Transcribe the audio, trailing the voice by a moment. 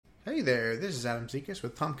Hey there, this is Adam Zekas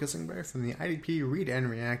with Tom Kissingbear from the IDP Read and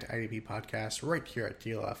React IDP podcast right here at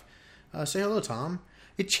DLF. Say hello, Tom.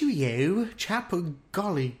 Cheerio, chap,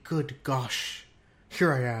 golly good gosh.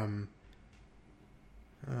 Here I am.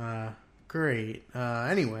 Great.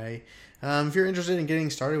 Anyway, if you're interested in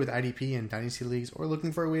getting started with IDP and Dynasty leagues or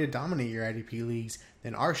looking for a way to dominate your IDP leagues,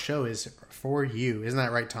 then our show is for you. Isn't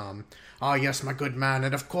that right, Tom? Ah, yes, my good man,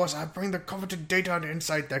 and of course I bring the coveted data and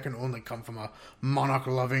insight that can only come from a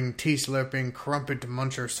monarch-loving, tea-slurping, crumpet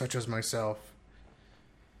muncher such as myself.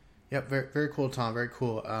 Yep, very, very cool, Tom, very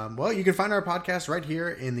cool. Well, you can find our podcast right here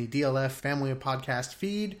in the DLF Family of Podcast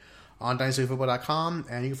feed on dynastyfootball.com,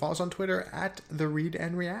 and you can follow us on Twitter at The Read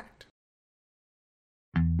and React.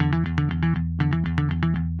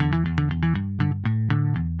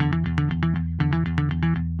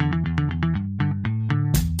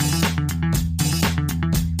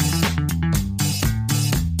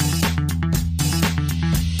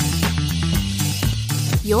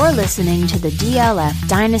 You're listening to the DLF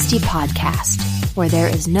Dynasty podcast, where there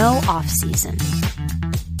is no off-season.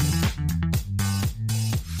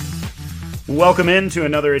 Welcome into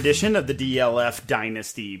another edition of the DLF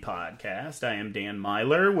Dynasty podcast. I am Dan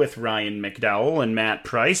Myler with Ryan McDowell and Matt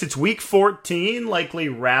Price. It's week 14, likely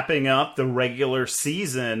wrapping up the regular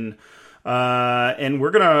season. And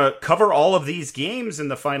we're going to cover all of these games in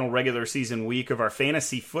the final regular season week of our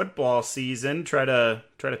fantasy football season. Try to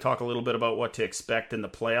talk a little bit about what to expect in the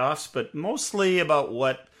playoffs, but mostly about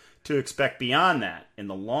what to expect beyond that in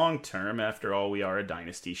the long term. After all, we are a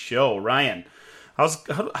dynasty show. Ryan,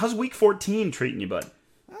 how's week 14 treating you, bud?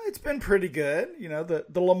 It's been pretty good. You know,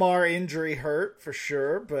 the Lamar injury hurt for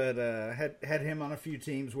sure, but had him on a few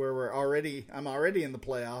teams where I'm already in the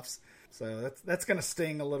playoffs. So that's going to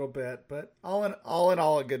sting a little bit, but all in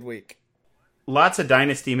all, a good week. Lots of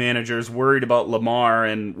dynasty managers worried about Lamar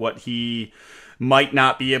and what he might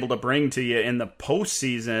not be able to bring to you in the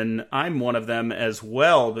postseason. I'm one of them as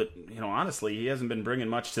well, but honestly, he hasn't been bringing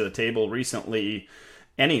much to the table recently.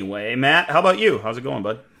 Anyway, Matt, how about you? How's it going,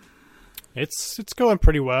 bud? It's going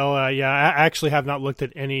pretty well. I actually have not looked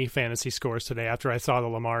at any fantasy scores today. After I saw the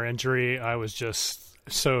Lamar injury, I was just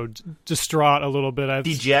so distraught a little bit.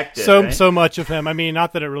 Dejected, right? So much of him. I mean,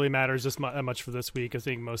 not that it really matters that much for this week. I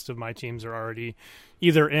think most of my teams are already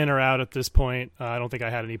either in or out at this point. I don't think I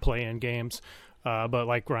had any play-in games. But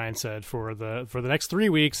like Ryan said, for the next 3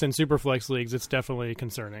 weeks in Superflex leagues, it's definitely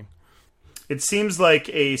concerning. It seems like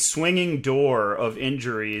a swinging door of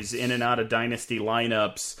injuries in and out of dynasty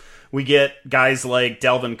lineups. We get guys like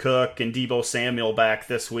Dalvin Cook and Deebo Samuel back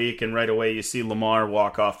this week, and right away you see Lamar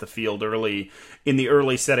walk off the field early in the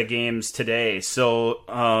early set of games today. So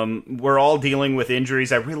we're all dealing with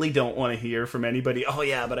injuries. I really don't want to hear from anybody, oh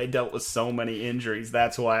yeah, but I dealt with so many injuries,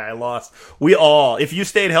 that's why I lost. If you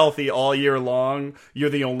stayed healthy all year long, you're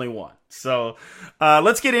the only one. So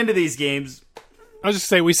let's get into these games. I was just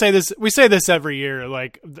say we say this every year.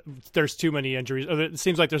 Like there's too many injuries. It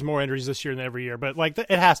seems like there's more injuries this year than every year. But like it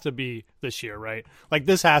has to be this year, right? Like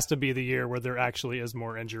this has to be the year where there actually is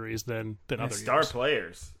more injuries than other years.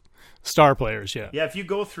 Star players, yeah. Yeah, if you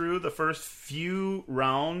go through the first few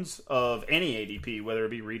rounds of any ADP, whether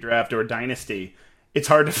it be redraft or dynasty, it's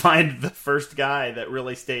hard to find the first guy that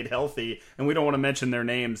really stayed healthy, and we don't want to mention their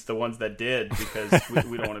names, the ones that did, because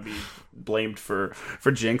we don't want to be blamed for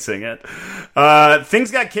jinxing it. Things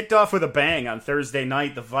got kicked off with a bang on Thursday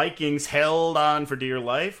night. The Vikings held on for dear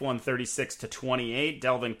life, 136-28.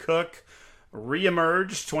 Dalvin Cook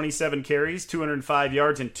reemerged, 27 carries, 205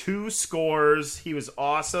 yards, and 2 scores. He was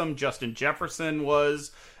awesome. Justin Jefferson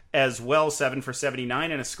was as well, 7 for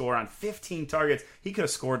 79 and a score on 15 targets. He could have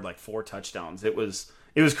scored like 4 touchdowns. It was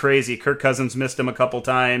crazy. Kirk Cousins missed him a couple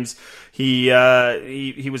times. He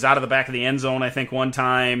was out of the back of the end zone, I think, one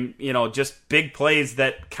time. Just big plays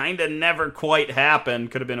that kind of never quite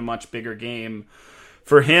happened. Could have been a much bigger game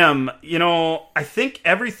for him. I think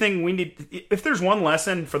everything we need. If there's one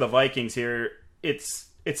lesson for the Vikings here, it's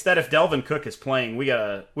that if Dalvin Cook is playing, we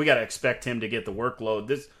gotta expect him to get the workload.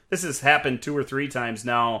 This has happened 2 or 3 times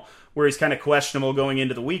now where he's kind of questionable going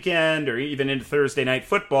into the weekend or even into Thursday night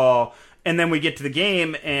football, and then we get to the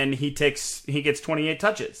game and he gets 28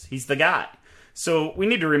 touches. He's the guy. So we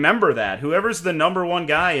need to remember that. Whoever's the number one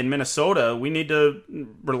guy in Minnesota, we need to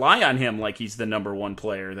rely on him like he's the number one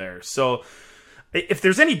player there. So if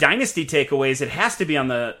there's any dynasty takeaways, it has to be on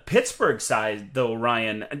the Pittsburgh side, though,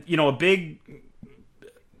 Ryan.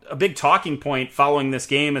 A big talking point following this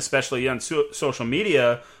game, especially on social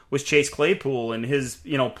media, was Chase Claypool and his,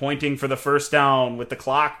 pointing for the first down with the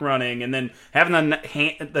clock running and then having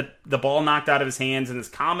the ball knocked out of his hands, and his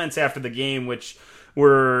comments after the game, which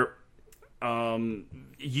were,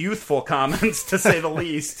 youthful comments, to say the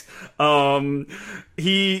least.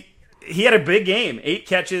 He had a big game, 8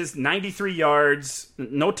 catches, 93 yards,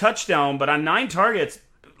 no touchdown, but on 9 targets,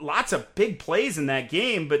 lots of big plays in that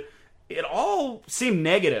game, but it all seemed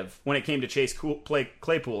negative when it came to Chase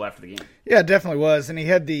Claypool after the game. Yeah, it definitely was, and he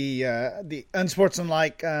had the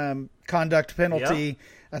unsportsmanlike conduct penalty. Yep.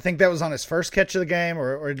 I think that was on his first catch of the game,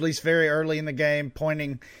 or at least very early in the game,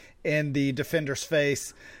 pointing in the defender's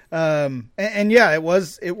face. And yeah, it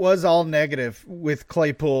was all negative with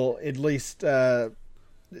Claypool, at least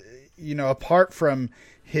apart from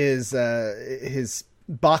his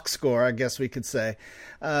box score, I guess we could say.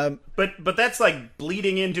 But that's like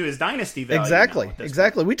bleeding into his dynasty value.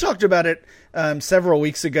 Exactly. We talked about it several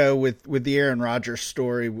weeks ago with the Aaron Rodgers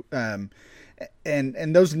story, and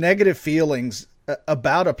those negative feelings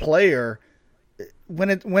about a player when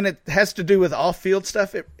it has to do with off-field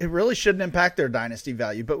stuff, it really shouldn't impact their dynasty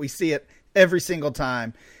value. But we see it every single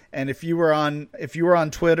time. And if you were on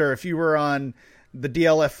Twitter, if you were on the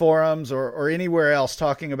DLF forums or anywhere else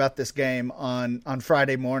talking about this game on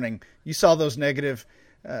Friday morning, you saw those negative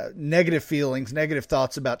feelings, negative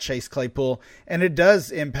thoughts about Chase Claypool, and it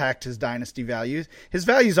does impact his dynasty values. His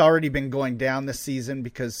value's already been going down this season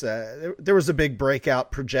because there was a big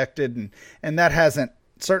breakout projected, and that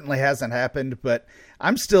certainly hasn't happened, but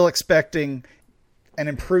I'm still expecting an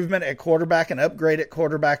improvement at quarterback, an upgrade at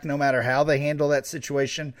quarterback, no matter how they handle that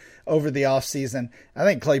situation over the offseason. I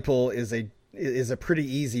think Claypool is a pretty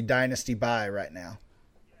easy dynasty buy right now.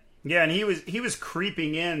 Yeah, and he was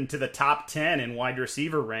creeping into the top 10 in wide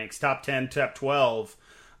receiver ranks, top 10, top 12,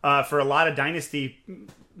 for a lot of dynasty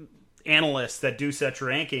analysts that do such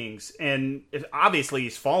rankings. And obviously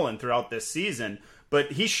he's fallen throughout this season,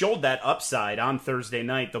 but he showed that upside on Thursday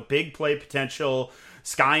night. The big play potential,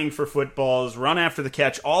 skying for footballs, run after the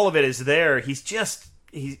catch, all of it is there. He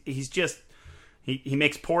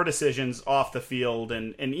makes poor decisions off the field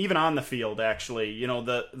and even on the field, actually.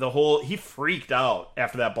 He freaked out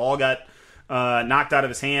after that ball got knocked out of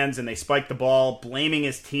his hands and they spiked the ball, blaming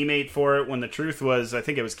his teammate for it, when the truth was, I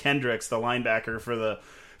think it was Kendricks, the linebacker for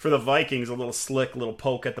the Vikings, a little slick little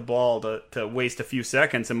poke at the ball to waste a few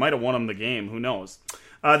seconds and might have won him the game. Who knows?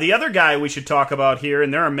 The other guy we should talk about here,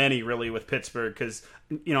 and there are many really with Pittsburgh, because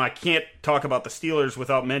I can't talk about the Steelers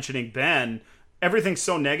without mentioning Ben. Everything's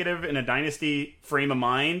so negative in a dynasty frame of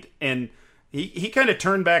mind, and he kind of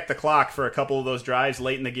turned back the clock for a couple of those drives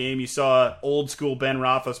late in the game. You saw old school Ben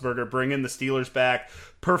Roethlisberger bringing the Steelers back,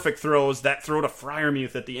 perfect throws. That throw to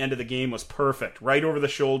Freiermuth at the end of the game was perfect, right over the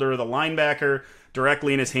shoulder of the linebacker,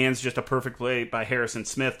 directly in his hands. Just a perfect play by Harrison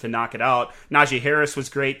Smith to knock it out. Najee Harris was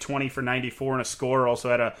great, 20 for 94 and a score. Also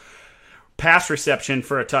had a pass reception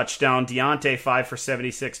for a touchdown. Deontay 5 for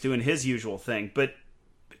 76 doing his usual thing, but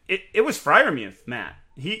it was Freiermuth, Matt.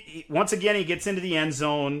 He once again, he gets into the end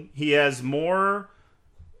zone. He has more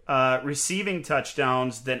receiving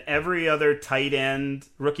touchdowns than every other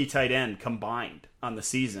rookie tight end combined on the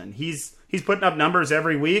season. He's putting up numbers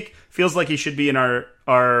every week. Feels like he should be in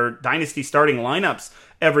our dynasty starting lineups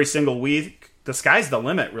every single week. The sky's the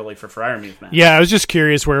limit, really, for Freiermuth, man. Yeah, I was just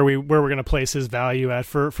curious where we're going to place his value at.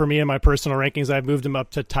 For me in my personal rankings, I've moved him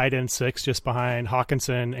up to tight end 6, just behind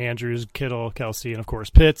Hawkinson, Andrews, Kittle, Kelsey, and of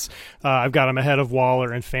course Pitts. I've got him ahead of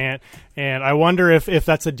Waller and Fant, and I wonder if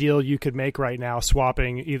that's a deal you could make right now,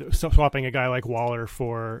 swapping a guy like Waller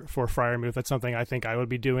for Freiermuth. That's something I think I would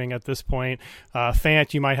be doing at this point.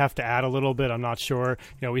 Fant, you might have to add a little bit. I'm not sure.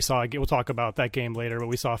 We'll talk about that game later, but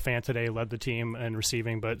we saw Fant today led the team in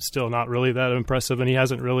receiving, but still not really that impressive, and he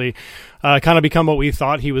hasn't really kind of become what we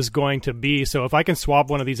thought he was going to be. So if I can swap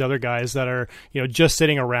one of these other guys that are just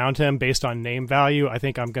sitting around him based on name value, I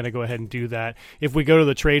think I'm going to go ahead and do that. If we go to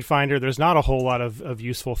the trade finder, there's not a whole lot of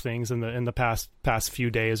useful things in the past few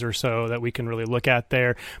days or so that we can really look at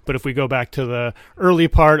there. But if we go back to the early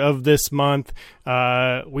part of this month,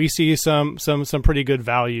 we see some pretty good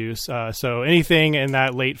values. So anything in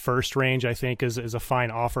that late first range, I think, is a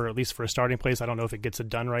fine offer, at least for a starting place. I don't know if it gets it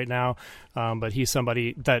done right now, but he's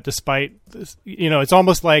somebody that, despite it's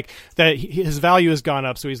almost like that his value has gone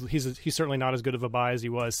up. So he's certainly not as good of a buy as he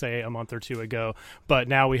was, say, a month or two ago. But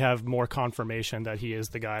now we have more confirmation that he is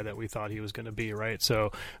the guy that we thought he was going to be, right?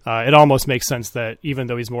 So it almost makes sense that even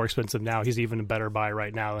though he's more expensive now, he's even a better buy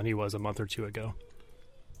right now than he was a month or two ago.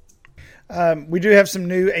 We do have some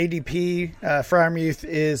new ADP. Freiermuth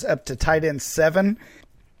is up to tight end 7.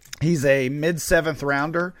 He's a mid-7th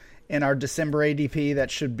rounder in our December ADP. That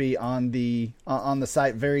should be on the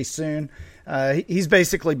site very soon. He's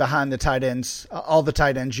basically behind the tight ends, all the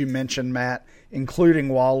tight ends you mentioned, Matt, including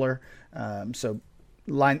Waller. So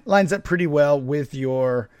lines up pretty well with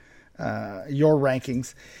your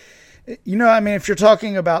rankings. If you're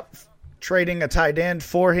talking about trading a tight end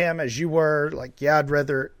for him, as you were, I'd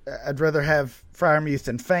rather have Freiermuth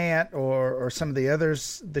and Fant or some of the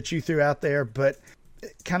others that you threw out there, but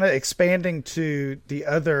kind of expanding to the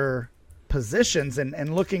other positions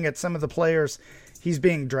and looking at some of the players he's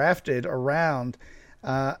being drafted around,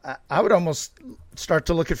 I would almost start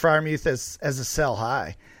to look at Freiermuth as a sell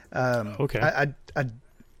high. Okay.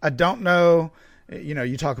 I don't know.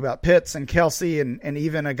 You talk about Pitts and Kelsey and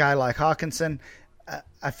even a guy like Hawkinson.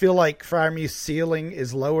 I feel like Freiermuth's ceiling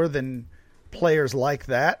is lower than players like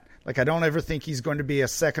that. I don't ever think he's going to be a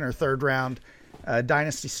second or third round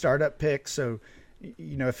dynasty startup pick. So,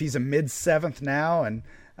 if he's a mid-7th now, and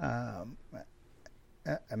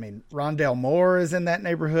Rondale Moore is in that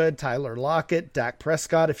neighborhood, Tyler Lockett, Dak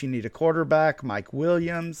Prescott if you need a quarterback, Mike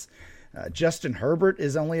Williams, Justin Herbert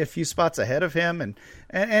is only a few spots ahead of him,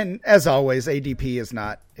 and as always, ADP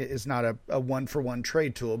is not a one-for-one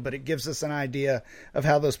trade tool, but it gives us an idea of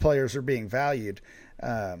how those players are being valued.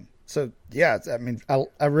 So yeah,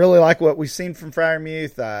 I really like what we've seen from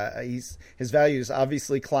Freiermuth. His value is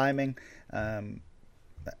obviously climbing.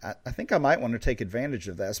 I think I might want to take advantage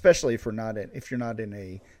of that, especially if you're not in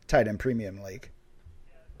a tight end premium league.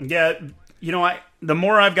 Yeah, the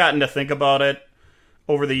more I've gotten to think about it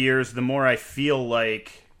over the years, the more I feel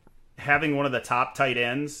like having one of the top tight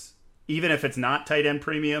ends, even if it's not tight end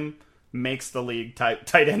premium, makes the league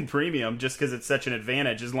tight end premium just because it's such an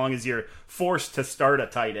advantage as long as you're forced to start a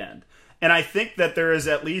tight end. And I think that there is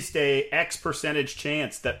at least a X percentage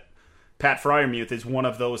chance that Pat Freiermuth is one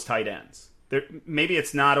of those tight ends. Maybe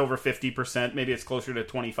it's not over 50%, maybe it's closer to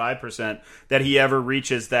 25% that he ever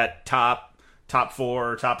reaches that top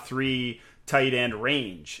 4 or top 3 tight end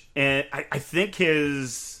range. And I think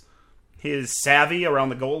his savvy around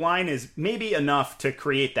the goal line is maybe enough to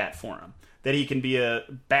create that for him, that he can be a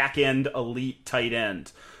back end elite tight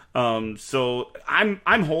end. So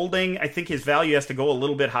I'm holding. I think his value has to go a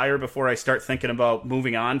little bit higher before I start thinking about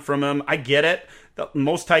moving on from him. I get it.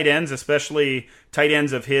 Most tight ends, especially tight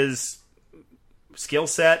ends of his skill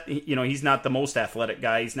set, he's not the most athletic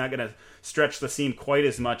guy. He's not going to stretch the seam quite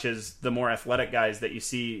as much as the more athletic guys that you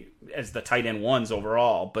see as the tight end ones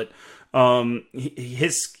overall. But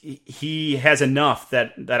he has enough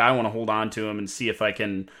that I want to hold on to him and see if I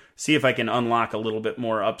can unlock a little bit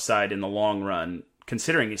more upside in the long run,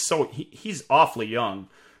 considering he's awfully young.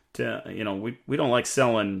 We don't like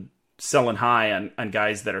selling high on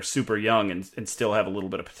guys that are super young and still have a little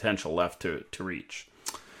bit of potential left to reach.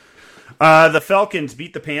 The Falcons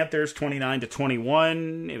beat the Panthers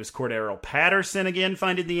 29-21. It was Cordero Patterson again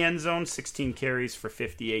finding the end zone, 16 carries for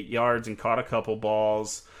 58 yards and caught a couple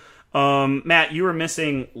balls. Matt, you were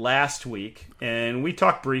missing last week, and we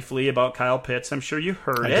talked briefly about Kyle Pitts. I'm sure you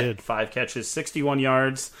heard it. Did. 5 catches, 61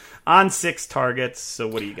 yards on 6 targets. So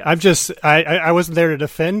what do you got? I wasn't there to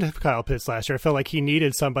defend Kyle Pitts last year. I felt like he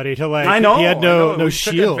needed somebody to I know. He had no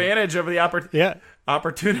shield. Took advantage of the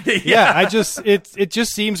opportunity. Yeah, it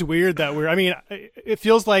just seems weird that it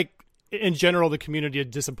feels like in general the community is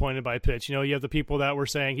disappointed by Pitts. You have the people that were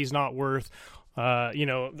saying he's not worth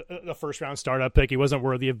the first round startup pick. He wasn't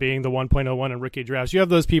worthy of being the 1.01 in rookie drafts. You have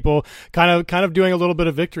those people kind of doing a little bit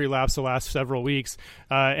of victory laps the last several weeks.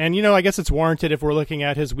 And I guess it's warranted if we're looking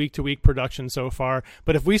at his week to week production so far.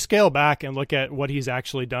 But if we scale back and look at what he's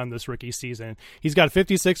actually done this rookie season, he's got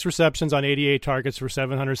 56 receptions on 88 targets for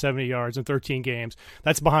 770 yards in 13 games.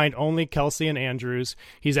 That's behind only Kelsey and Andrews.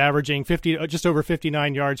 He's averaging just over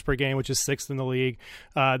 59 yards per game, which is 6th in the league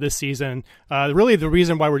this season. Really the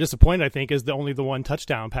reason why we're disappointed, I think, is only the one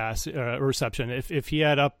touchdown pass reception. If he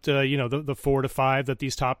had up to the 4 to 5 that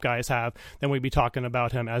these top guys have, then we'd be talking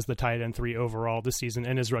about him as the tight end 3 overall this season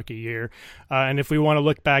in his rookie year. And if we want to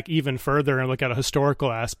look back even further and look at a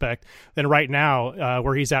historical aspect, then right now,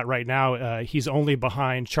 where he's at right now, he's only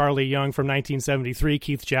behind Charlie Young from 1973,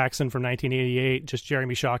 Keith Jackson from 1988, just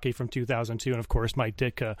Jeremy Shockey from 2002, and of course Mike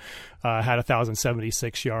Ditka had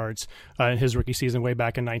 1,076 yards in his rookie season way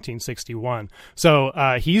back in 1961. So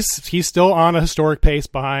he's still on a historic pace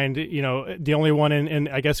behind, the only one in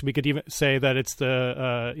I guess we could even say that it's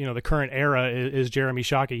the current era is Jeremy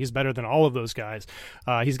Shockey. He's better than all of those guys.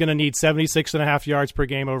 He's going to need 76.5 yards per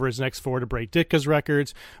game over his next 4 to break Ditka's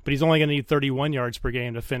records, but he's only going to need 31 yards per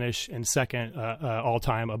game to finish in second all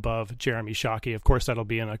time above Jeremy Shockey. Of course, that'll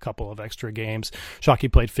be in a couple of extra games.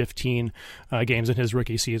 Shockey played 15 games in his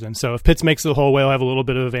rookie season. So if Pitts makes the whole way, he'll have a little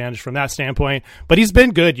bit of advantage from that standpoint, but he's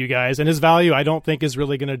been good, you guys, and his value I don't think is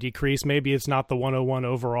really going to decrease. Maybe it's not the 101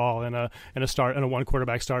 overall in a one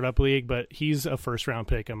quarterback startup league, but he's a first round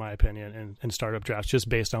pick in my opinion in startup drafts just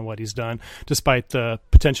based on what he's done, despite the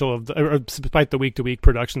potential of despite the week to week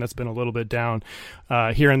production that's been a little bit down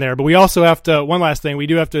here and there. But we also have to, one last thing, we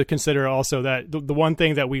do have to consider also that the one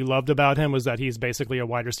thing that we loved about him was that he's basically a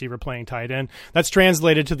wide receiver playing tight end. That's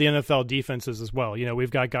translated to the NFL defenses as well. You know, we've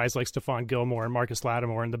got guys like Stephon Gilmore and Marcus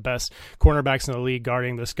Lattimore and the best cornerbacks in the league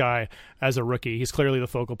guarding this guy as a rookie. He's clearly the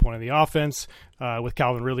focal point of the offense, with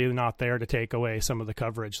Calvin really not there to take away some of the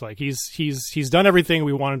coverage. Like he's done everything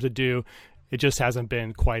we want him to do. It just hasn't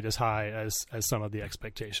been quite as high as some of the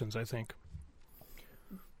expectations, I think.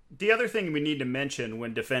 The other thing we need to mention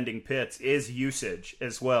when defending Pitts is usage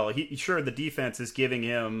as well. Sure, the defense is giving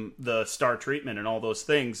him the star treatment and all those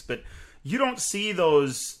things, but you don't see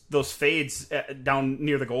those fades down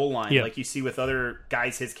near the goal line like you see with other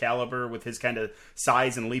guys his caliber, with his kind of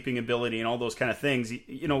size and leaping ability and all those kind of things.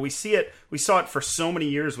 You know, we saw it for so many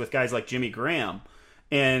years with guys like Jimmy Graham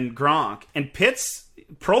and Gronk, and Pitts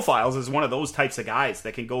profiles as one of those types of guys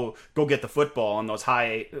that can go get the football on those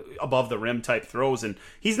high above the rim type throws, and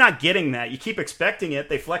he's not getting that. You keep expecting it,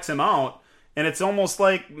 they flex him out, and it's almost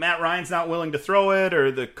like Matt Ryan's not willing to throw it,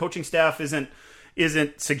 or the coaching staff isn't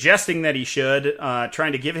suggesting that he should,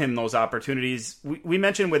 trying to give him those opportunities. We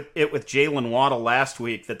mentioned with Jalen Waddle last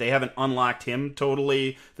week that they haven't unlocked him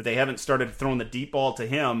totally, that they haven't started throwing the deep ball to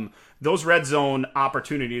him. Those red zone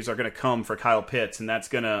opportunities are going to come for Kyle Pitts, and that's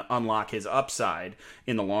going to unlock his upside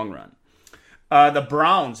in the long run. The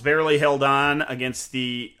Browns barely held on against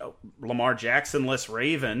the Lamar Jackson-less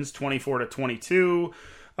Ravens, 24-22.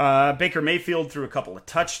 Baker Mayfield threw a couple of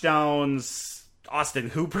touchdowns. Austin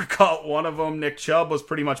Hooper caught one of them. Nick Chubb was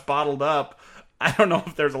pretty much bottled up. I don't know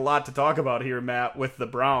if there's a lot to talk about here, Matt, with the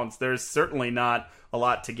Browns. There's certainly not a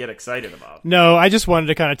lot to get excited about. No, I just wanted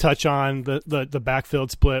to kind of touch on the backfield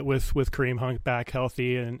split with Kareem Hunt back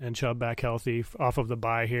healthy and Chubb back healthy off of the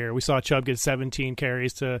bye here. We saw Chubb get 17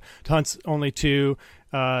 carries to Hunt's only 2.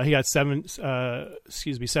 He got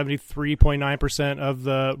 73.9% of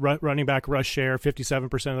the running back rush share,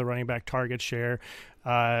 57% of the running back target share.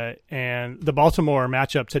 And the Baltimore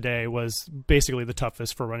matchup today was basically the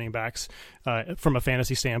toughest for running backs from a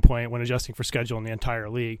fantasy standpoint when adjusting for schedule in the entire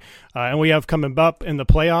league. And we have coming up in the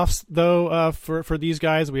playoffs, though, for these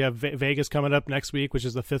guys. We have Vegas coming up next week, which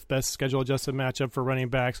is the 5th best schedule-adjusted matchup for running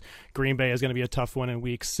backs. Green Bay is going to be a tough one in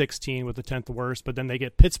Week 16 with the 10th worst, but then they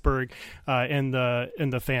get Pittsburgh in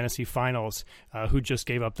the fantasy finals, who just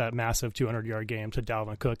gave up that massive 200-yard game to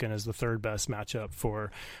Dalvin Cook and is the 3rd best matchup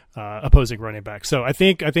for opposing running backs. So I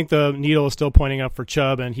think the needle is still pointing up for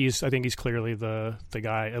Chubb, and I think he's clearly the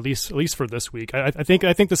guy at least for this week. I think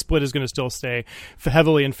the split is going to still stay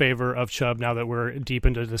heavily in favor of Chubb now that we're deep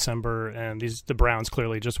into December, and the Browns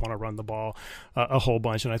clearly just want to run the ball a whole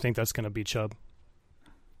bunch, and I think that's going to be Chubb.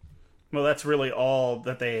 Well, that's really all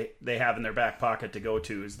that they have in their back pocket to go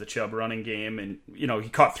to is the Chubb running game, and he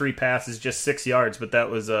caught 3 passes, just 6 yards, but that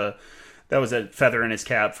was a feather in his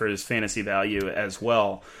cap for his fantasy value as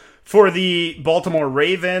well. For the Baltimore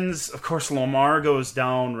Ravens, of course, Lamar goes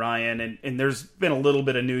down, Ryan, and there's been a little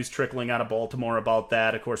bit of news trickling out of Baltimore about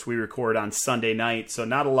that. Of course, we record on Sunday night, so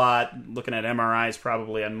not a lot. Looking at MRIs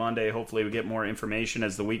probably on Monday. Hopefully we get more information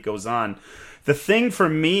as the week goes on. The thing for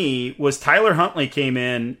me was Tyler Huntley came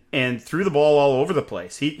in and threw the ball all over the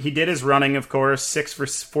place. He did his running, of course, 6 for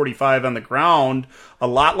 45 on the ground, a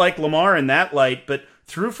lot like Lamar in that light, but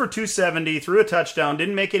threw for 270, threw a touchdown,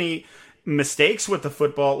 didn't make any mistakes with the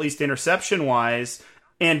football, at least interception-wise,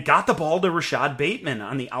 and got the ball to Rashad Bateman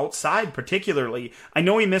on the outside particularly. I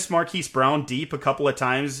know he missed Marquise Brown deep a couple of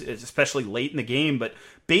times, especially late in the game, but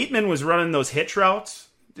Bateman was running those hitch routes,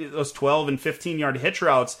 those 12 and 15-yard hitch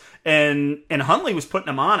routes, and Huntley was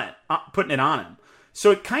putting it on him.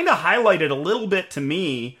 So it kind of highlighted a little bit to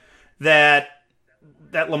me that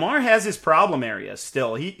Lamar has his problem areas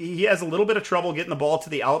still. He has a little bit of trouble getting the ball to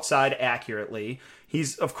the outside accurately.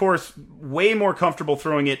 He's, of course, way more comfortable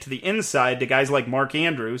throwing it to the inside to guys like Mark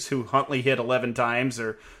Andrews, who Huntley hit 11 times,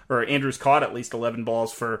 or Andrews caught at least 11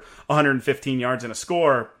 balls for 115 yards and a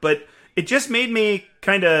score. But it just made me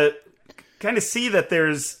kind of see that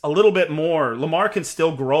there's a little bit more. Lamar can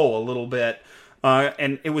still grow a little bit.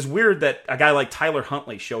 And it was weird that a guy like Tyler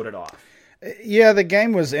Huntley showed it off. Yeah, the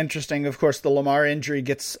game was interesting. Of course, the Lamar injury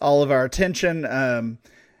gets all of our attention.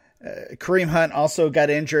 Kareem Hunt also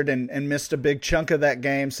got injured and missed a big chunk of that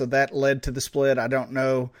game, so that led to the split. I don't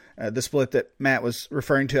know the split that Matt was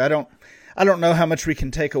referring to. I don't know how much we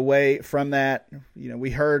can take away from that.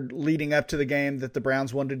 We heard leading up to the game that the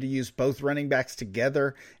Browns wanted to use both running backs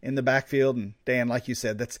together in the backfield. And Dan, like you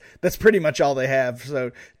said, that's pretty much all they have.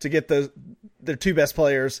 So to get their two best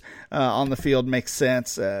players on the field makes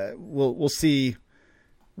sense. We'll see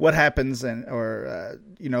what happens or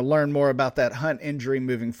learn more about that Hunt injury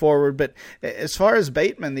moving forward. But as far as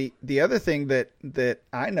Bateman, the other thing that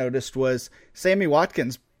I noticed was Sammy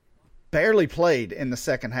Watkins barely played in the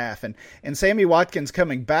second half, and Sammy Watkins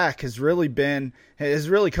coming back has really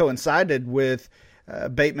coincided with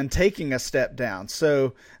Bateman taking a step down.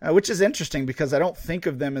 So, which is interesting because I don't think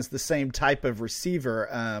of them as the same type of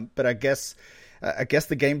receiver. But I guess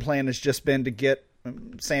the game plan has just been to get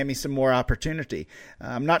Sammy some more opportunity.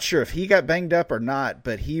 I'm not sure if he got banged up or not,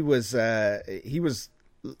 but he was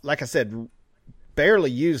like I said,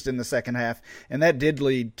 barely used in the second half, and that did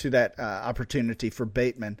lead to that opportunity for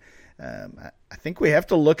Bateman. I think we have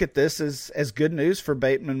to look at this as good news for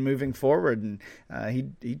Bateman moving forward, and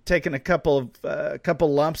he'd taken a couple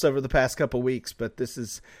lumps over the past couple weeks, but this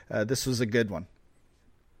was a good one.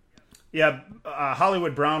 Yeah,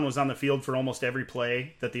 Hollywood Brown was on the field for almost every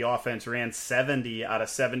play that the offense ran, 70 out of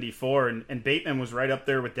 74, and Bateman was right up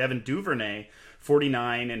there with Devin Duvernay,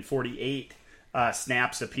 49 and 48.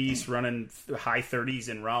 Snaps apiece, running high 30s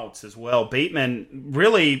in routes as well. Bateman,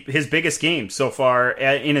 really his biggest game so far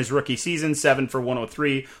in his rookie season, 7 for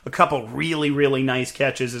 103. A couple really, really nice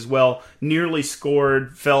catches as well. Nearly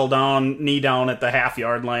scored, fell down, knee down at the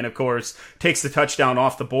half-yard line, of course. Takes the touchdown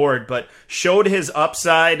off the board, but showed his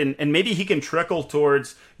upside, and maybe he can trickle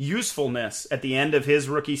towards usefulness at the end of his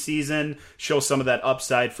rookie season, show some of that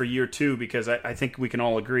upside for year 2, because I think we can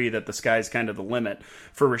all agree that the sky's kind of the limit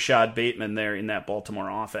for Rashad Bateman there in that Baltimore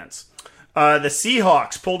offense. The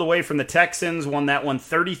Seahawks pulled away from the Texans, won that one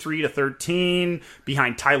 33-13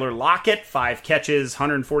 behind Tyler Lockett, 5 catches,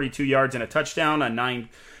 142 yards and a touchdown on 9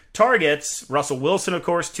 targets. Russell Wilson, of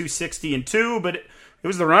course, 260 and 2, but it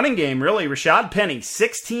was the running game, really. Rashad Penny,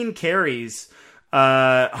 16 carries,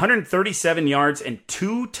 137 yards and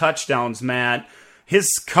 2 touchdowns, Matt. His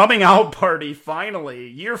coming out party, finally,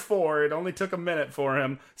 year 4, it only took a minute for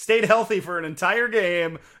him, stayed healthy for an entire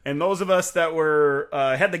game, and those of us that were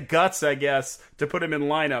had the guts, I guess, to put him in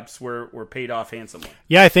lineups were paid off handsomely.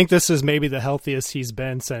 Yeah, I think this is maybe the healthiest he's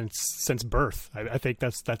been since birth. I think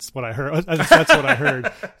that's what I heard. That's what I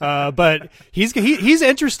heard. But he's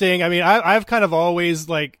interesting. I mean, I've kind of always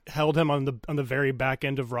held him on the very back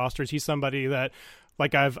end of rosters. He's somebody that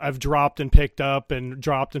I've dropped and picked up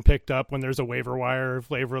when there's a waiver wire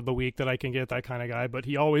flavor of the week that I can get, that kind of guy. But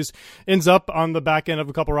he always ends up on the back end of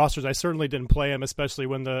a couple rosters. I certainly didn't play him, especially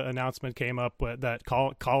when the announcement came up that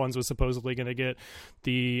Collins was supposedly going to get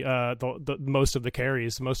the most of the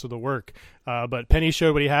carries, most of the work. But Penny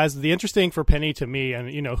showed what he has. The interesting for Penny to me, and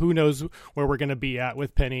who knows where we're going to be at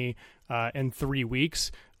with Penny in 3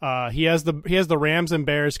 weeks. He has the Rams and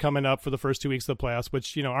Bears coming up for the first 2 weeks of the playoffs,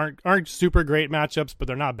 which aren't super great matchups, but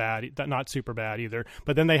they're not bad, not super bad either.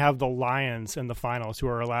 But then they have the Lions in the finals, who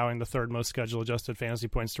are allowing the 3rd most schedule adjusted fantasy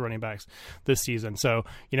points to running backs this season. So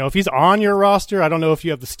if he's on your roster, I don't know if you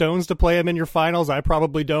have the stones to play him in your finals. I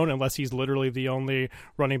probably don't, unless he's literally the only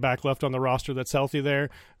running back left on the roster that's healthy there.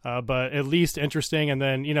 But at least interesting. And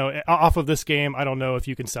then off of this game, I don't know if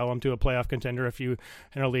you can sell him to a playoff contender if you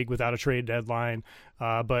in a league without a trade deadline.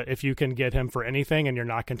 But if you can get him for anything and you're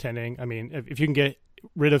not contending, I mean, if you can get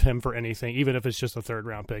rid of him for anything, even if it's just a 3rd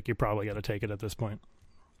round pick, you probably got to take it at this point.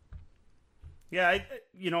 Yeah,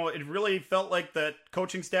 it really felt like the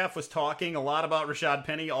coaching staff was talking a lot about Rashad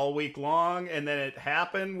Penny all week long, and then it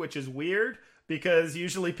happened, which is weird because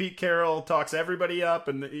usually Pete Carroll talks everybody up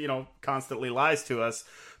and constantly lies to us.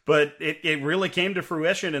 But it really came to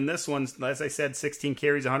fruition in this one. As I said, 16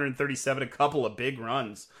 carries, 137, a couple of big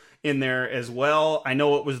runs in there as well. I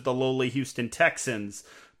know it was the lowly Houston Texans,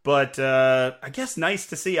 but I guess nice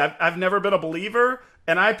to see. I've never been a believer,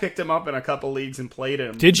 and I picked him up in a couple leagues and played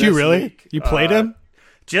him. Did you really? Week. You played him?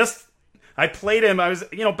 I played him. I was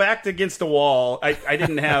backed against a wall. I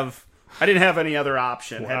didn't have any other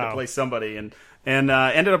option. Wow. Had to play somebody, and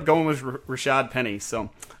ended up going with Rashad Penny. So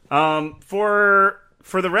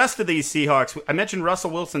for the rest of these Seahawks, I mentioned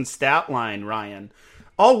Russell Wilson's stat line, Ryan.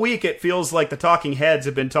 All week it feels like the talking heads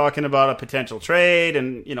have been talking about a potential trade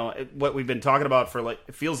and, what we've been talking about for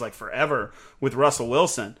it feels like forever with Russell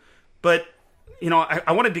Wilson. But,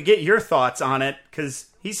 I wanted to get your thoughts on it because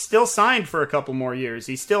he's still signed for a couple more years.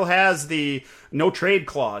 He still has the no trade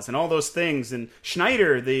clause and all those things. And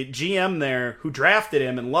Schneider, the GM there who drafted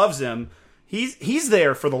him and loves him, he's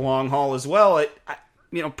there for the long haul as well.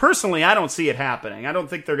 Personally, I don't see it happening. I don't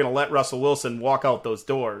think they're going to let Russell Wilson walk out those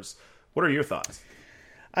doors. What are your thoughts?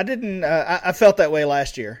 I didn't. I felt that way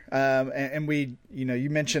last year, and we, you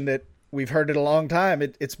mentioned that we've heard it a long time.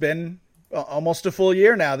 It's been almost a full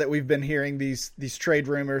year now that we've been hearing these trade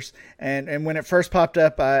rumors, and when it first popped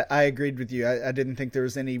up, I agreed with you. I didn't think there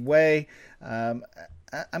was any way.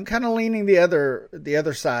 I'm kind of leaning the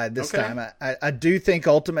other side this time. I do think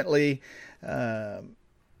ultimately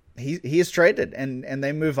he is traded and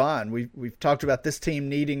they move on. We've talked about this team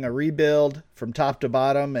needing a rebuild from top to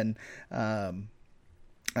bottom, and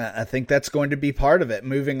I think that's going to be part of it,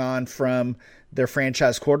 moving on from their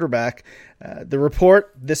franchise quarterback. The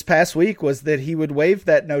report this past week was that he would waive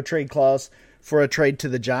that no-trade clause for a trade to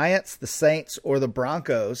the Giants, the Saints, or the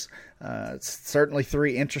Broncos. Certainly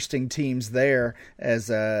three interesting teams there, as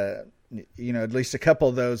at least a couple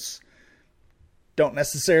of those don't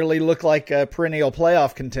necessarily look like perennial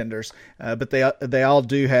playoff contenders, but they all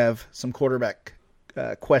do have some quarterback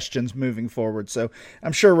questions moving forward. So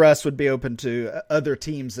I'm sure Russ would be open to other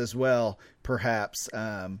teams as well, perhaps.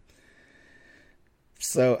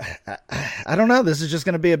 So I don't know. This is just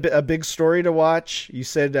going to be a big story to watch. You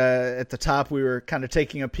said at the top we were kind of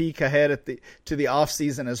taking a peek ahead to the off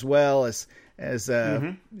season as well as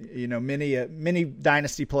many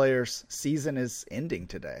Dynasty players' season is ending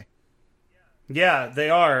today. Yeah, they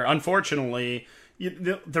are. Unfortunately,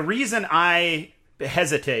 the reason I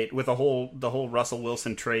hesitate with the whole Russell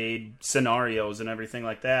Wilson trade scenarios and everything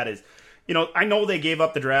like that is, I know they gave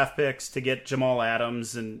up the draft picks to get Jamal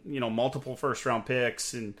Adams and, multiple first-round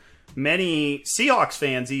picks, and many Seahawks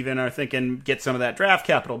fans even are thinking get some of that draft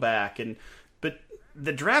capital back. But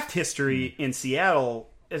the draft history in Seattle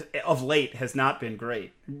of late has not been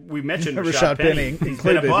great. We mentioned Rashad Penny. He's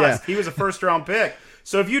been a bust. Yeah. He was a first-round pick.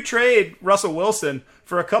 So if you trade Russell Wilson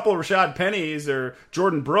for a couple of Rashad Pennies or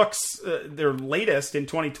Jordan Brooks, their latest in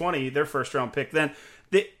 2020, their first-round pick, then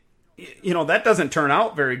that doesn't turn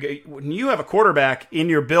out very good. When you have a quarterback in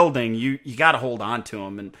your building, you got to hold on to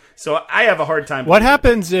him. And so I have a hard time. What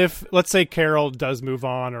happens if, let's say, Carroll does move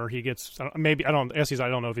on, or he gets maybe I don't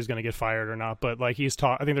know if he's going to get fired or not, but like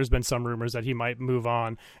I think there's been some rumors that he might move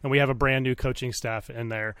on, and we have a brand new coaching staff in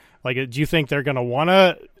there. Like, do you think they're going to want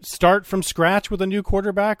to start from scratch with a new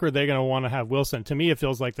quarterback, or are they going to want to have Wilson? To me, it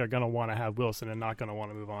feels like they're going to want to have Wilson and not going to want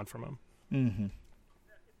to move on from him. Mm-hmm.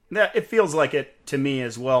 Yeah, it feels like it to me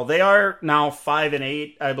as well. They are now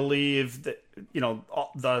 5-8, I believe.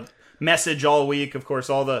 The message all week, of course,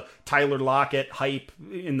 all the Tyler Lockett hype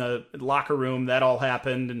in the locker room, that all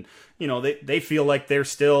happened, and they feel like they're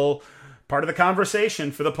still part of the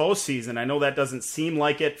conversation for the postseason. I know that doesn't seem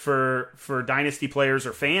like it for Dynasty players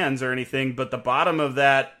or fans or anything, but the bottom of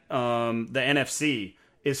that, the NFC,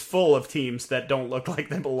 is full of teams that don't look like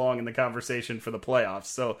they belong in the conversation for the playoffs.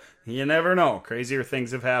 So you never know. Crazier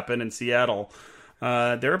things have happened in Seattle.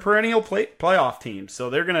 They're a perennial playoff team,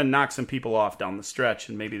 so they're going to knock some people off down the stretch,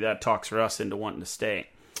 and maybe that talks Russ into wanting to stay.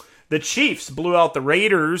 The Chiefs blew out the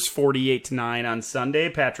Raiders 48-9 on Sunday.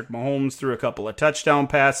 Patrick Mahomes threw a couple of touchdown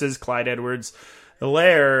passes. Clyde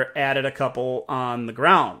Edwards-Helaire added a couple on the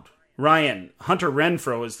ground. Ryan, Hunter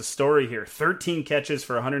Renfrow is the story here. 13 catches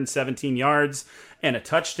for 117 yards and a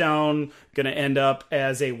touchdown. Going to end up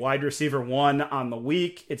as a wide receiver 1 on the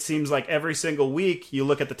week. It seems like every single week you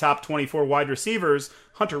look at the top 24 wide receivers,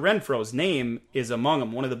 Hunter Renfrow's name is among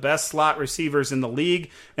them. One of the best slot receivers in the league,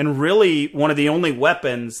 and really one of the only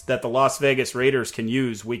weapons that the Las Vegas Raiders can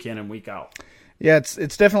use week in and week out. Yeah,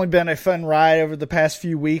 it's definitely been a fun ride over the past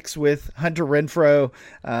few weeks with Hunter Renfrow.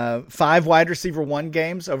 5 wide receiver 1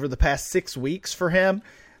 games over the past 6 weeks for him.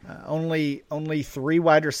 Only 3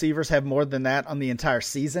 wide receivers have more than that on the entire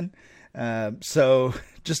season. So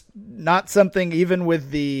just not something, even with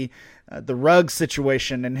the Ruggs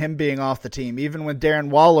situation and him being off the team, even with Darren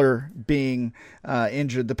Waller being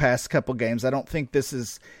injured the past couple games. I don't think this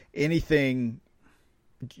is anything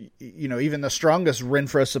even the strongest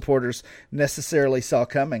Renfrow supporters necessarily saw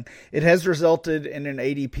coming. It has resulted in an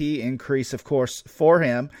ADP increase, of course, for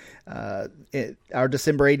him. Our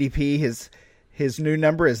December ADP, his new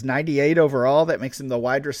number is 98 overall. That makes him the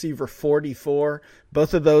wide receiver 44.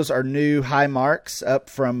 Both of those are new high marks, up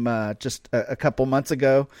from just a couple months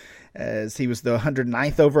ago, as he was the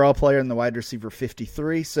 109th overall player and the wide receiver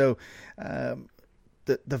 53. So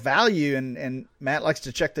the value, and Matt likes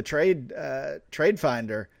to check the trade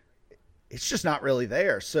finder, it's just not really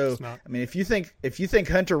there. So I mean, if you think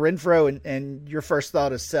Hunter Renfrow and your first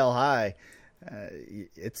thought is sell high,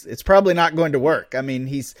 it's probably not going to work. I mean,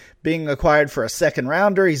 he's being acquired for a second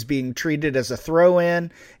rounder. He's being treated as a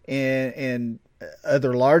throw-in in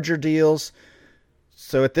other larger deals.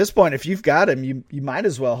 So at this point, if you've got him, you might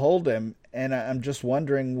as well hold him. And I'm just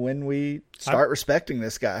wondering when we start respecting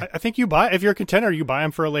this guy. I think you buy, if you're a contender, you buy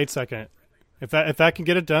him for a late second. If that can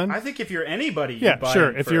get it done, I think if you're anybody, yeah,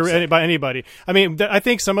 sure. If you're anybody, I mean, I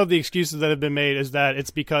think some of the excuses that have been made is that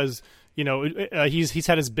it's because he's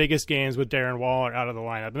had his biggest games with Darren Waller out of the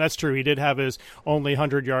lineup, and that's true. He did have his only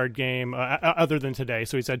 100-yard game other than today,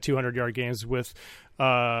 so he's had 200-yard games with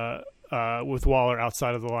Waller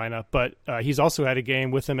outside of the lineup, but he's also had a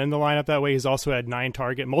game with him in the lineup that way. He's also had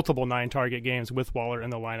multiple 9-target games with Waller in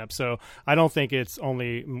the lineup. So I don't think it's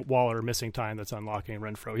only Waller missing time that's unlocking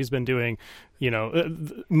Renfrow. He's been doing,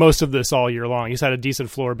 most of this all year long. He's had a decent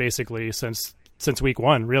floor basically since week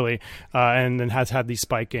 1, really, and then has had these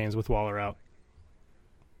spike games with Waller out.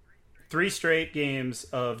 3 straight games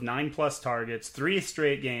of 9+ targets, 3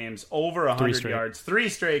 straight games over 100 yards, 3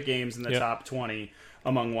 straight games in the top 20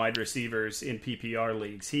 among wide receivers in PPR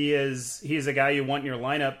leagues. He is a guy you want in your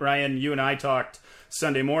lineup. Brian, you and I talked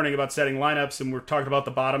Sunday morning about setting lineups, and we're talking about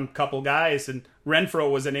the bottom couple guys, and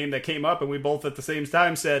Renfrow was a name that came up, and we both at the same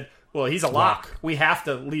time said, well, he's a lock. We have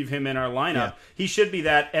to leave him in our lineup. Yeah. He should be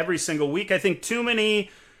that every single week. I think too many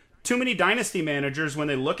dynasty managers, when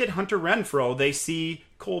they look at Hunter Renfrow, they see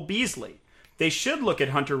Cole Beasley. They should look at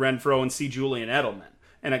Hunter Renfrow and see Julian Edelman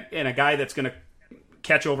and a guy that's going to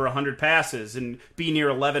catch over 100 passes and be near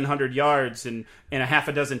 1,100 yards and a half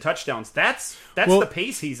a dozen touchdowns. That's the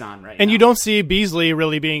pace he's on right now. And you don't see Beasley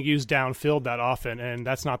really being used downfield that often, and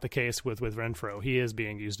that's not the case with Renfrow. He is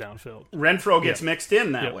being used downfield. Renfrow gets mixed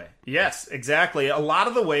in that way. Yes, exactly. A lot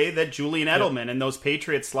of the way that Julian Edelman and those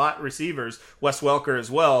Patriot slot receivers, Wes Welker as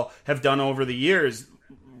well, have done over the years,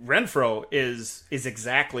 Renfrow is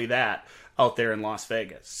exactly that out there in Las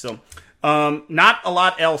Vegas. So not a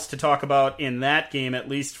lot else to talk about in that game, at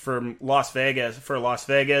least for Las Vegas. For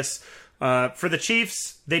the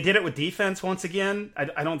Chiefs, they did it with defense once again.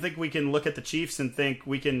 I don't think we can look at the Chiefs and think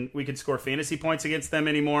we can score fantasy points against them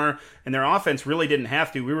anymore. And their offense really didn't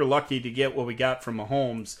have to. We were lucky to get what we got from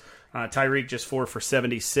Mahomes. Tyreek just 4 for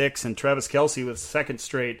 76, and Travis Kelce with second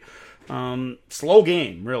straight. Slow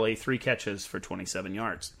game, really. 3 catches for 27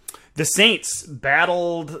 yards. The Saints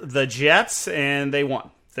battled the Jets, and they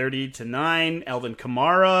won. 30-9. Alvin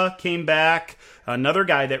Kamara came back. Another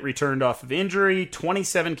guy that returned off of injury.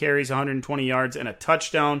 27 carries, 120 yards, and a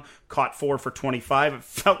touchdown. Caught 4 for 25. It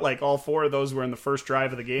felt like all 4 of those were in the first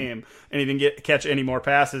drive of the game. And he didn't catch any more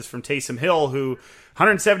passes from Taysom Hill, who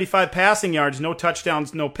 175 passing yards, no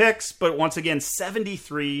touchdowns, no picks, but once again,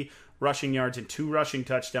 73 rushing yards and 2 rushing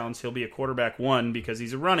touchdowns. He'll be a quarterback 1 because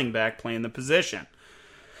he's a running back playing the position.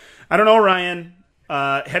 I don't know, Ryan.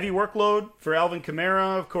 Heavy workload for Alvin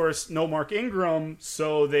Kamara. Of course, no Mark Ingram,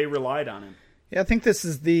 so they relied on him. Yeah, I think this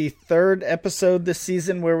is the 3rd episode this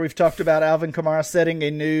season where we've talked about Alvin Kamara setting a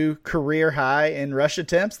new career high in rush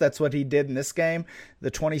attempts. That's what he did in this game. The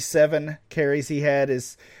 27 carries he had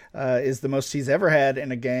is the most he's ever had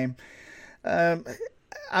in a game.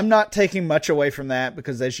 I'm not taking much away from that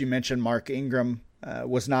because, as you mentioned, Mark Ingram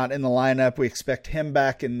was not in the lineup. We expect him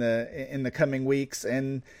back in the coming weeks,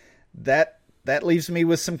 and that leaves me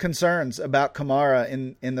with some concerns about Kamara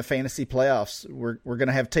in the fantasy playoffs. We're going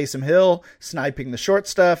to have Taysom Hill sniping the short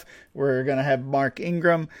stuff. We're going to have Mark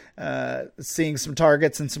Ingram seeing some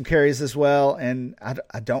targets and some carries as well. And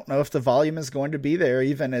I don't know if the volume is going to be there,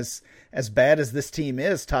 even as bad as this team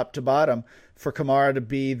is, top to bottom, for Kamara to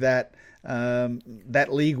be that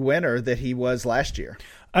league winner that he was last year.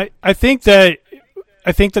 I think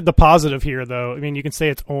that the positive here, though, I mean, you can say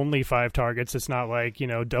it's only 5 targets. It's not like,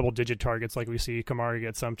 double-digit targets like we see Kamara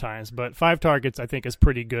get sometimes. But 5 targets, I think, is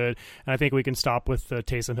pretty good. And I think we can stop with the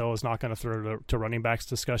Taysom Hill is not going to throw to running backs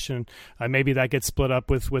discussion. Maybe that gets split up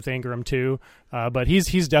with Ingram, too. But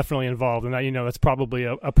he's definitely involved. And that, that's probably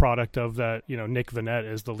a product of that, Nick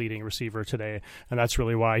Vannett is the leading receiver today. And that's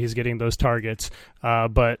really why he's getting those targets.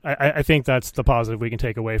 But I think that's the positive we can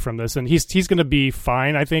take away from this. And he's going to be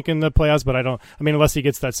fine, I think, in the playoffs. But unless he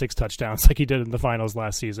gets that 6 touchdowns like he did in the finals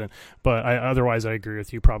last season. But otherwise, I agree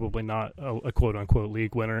with you. Probably not a quote-unquote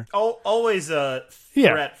league winner. Always a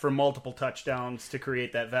threat for multiple touchdowns to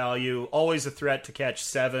create that value. Always a threat to catch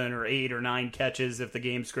 7 or 8 or 9 catches if the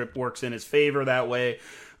game script works in his favor that way.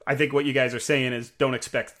 I think what you guys are saying is don't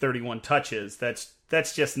expect 31 touches. That's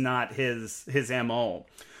just not his MO.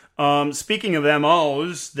 Speaking of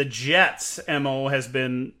MOs, the Jets' MO has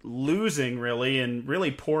been losing, really, and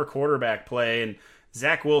really poor quarterback play. And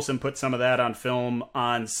Zach Wilson put some of that on film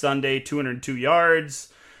on Sunday, 202 yards.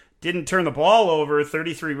 Didn't turn the ball over,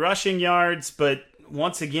 33 rushing yards, but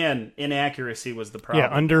once again, inaccuracy was the problem.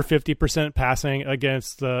 Yeah, under 50% passing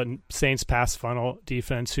against the Saints pass funnel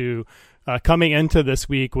defense, who coming into this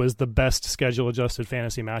week was the best schedule-adjusted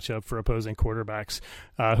fantasy matchup for opposing quarterbacks,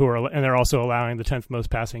 and they're also allowing the 10th most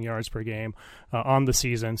passing yards per game on the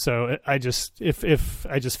season. So I just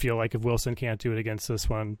feel like if Wilson can't do it against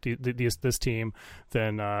this team,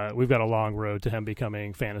 then we've got a long road to him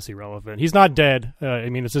becoming fantasy relevant. He's not dead. I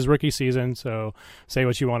mean, it's his rookie season, so say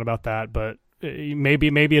what you want about that, but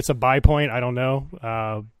maybe it's a buy point. I don't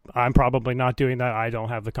know. I'm probably not doing that. I don't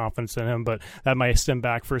have the confidence in him, but that might stem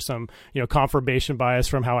back for some, confirmation bias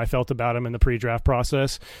from how I felt about him in the pre-draft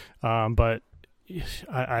process. But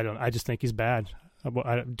I just think he's bad.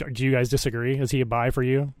 Do you guys disagree? Is he a buy for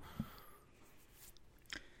you?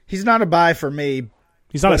 He's not a buy for me.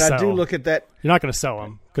 He's not a sell. I do look at that. You're not going to sell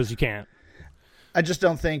him because you can't. I just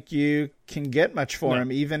don't think you can get much for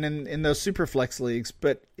him, even in those super flex leagues.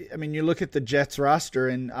 But I mean, you look at the Jets roster,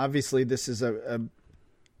 and obviously this is a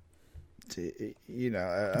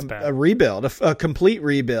rebuild, a complete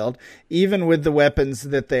rebuild. Even with the weapons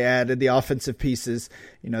that they added, the offensive pieces,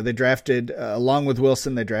 they drafted along with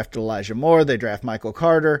Wilson, they drafted Elijah Moore, they draft Michael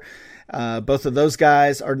Carter. Both of those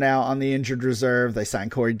guys are now on the injured reserve. They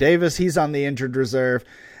signed Corey Davis; he's on the injured reserve.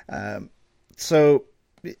 So,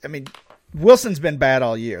 I mean, Wilson's been bad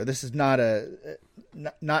all year. This is not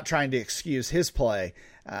trying to excuse his play.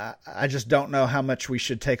 I just don't know how much we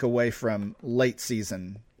should take away from late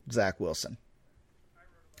season Zach Wilson.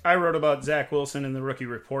 I wrote about Zach Wilson in the rookie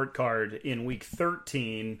report card in week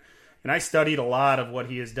 13, and I studied a lot of what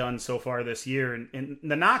he has done so far this year. And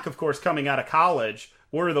the knock, of course, coming out of college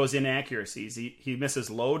were those inaccuracies. He misses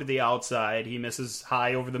low to the outside. He misses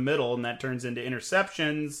high over the middle, and that turns into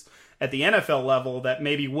interceptions at the NFL level that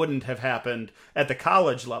maybe wouldn't have happened at the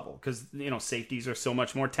college level because, safeties are so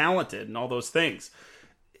much more talented and all those things.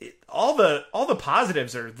 All the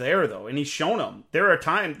positives are there, though, and he's shown them. There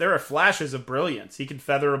are flashes of brilliance. He can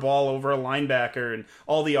feather a ball over a linebacker and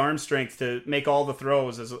all the arm strength to make all the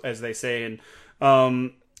throws, as they say.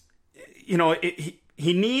 And,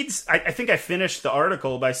 he needs, I think I finished the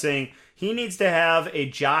article by saying he needs to have a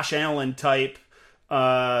Josh Allen type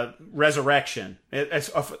resurrection as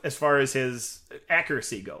far as his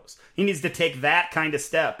accuracy goes. He needs to take that kind of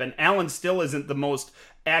step. And Allen still isn't the most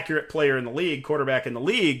accurate player in the league, quarterback in the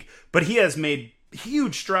league, but he has made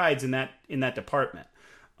huge strides in that department.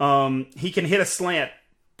 He can hit a slant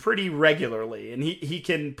pretty regularly, and he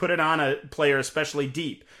can put it on a player, especially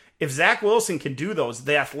deep. If Zach Wilson can do those,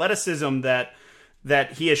 the athleticism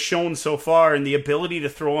that he has shown so far and the ability to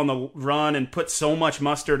throw on the run and put so much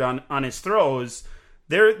mustard on his throws,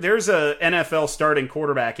 there's a NFL starting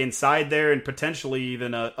quarterback inside there and potentially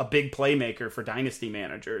even a big playmaker for dynasty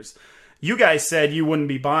managers. You guys said you wouldn't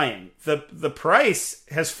be buying. The price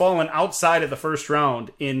has fallen outside of the first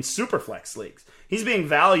round in Superflex leagues. He's being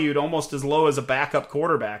valued almost as low as a backup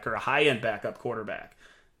quarterback or a high-end backup quarterback.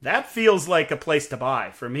 That feels like a place to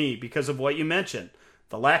buy for me because of what you mentioned.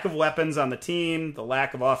 The lack of weapons on the team, the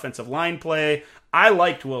lack of offensive line play. I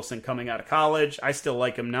liked Wilson coming out of college. I still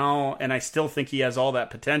like him now, and I still think he has all that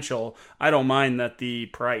potential. I don't mind that the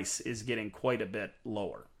price is getting quite a bit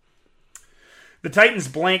lower. The Titans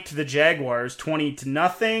blanked the Jaguars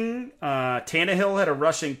 20-0. Tannehill had a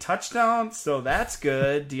rushing touchdown, so that's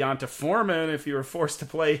good. Deonta Foreman, if you were forced to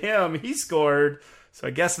play him, he scored. So I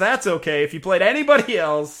guess that's okay. If you played anybody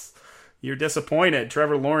else, you're disappointed.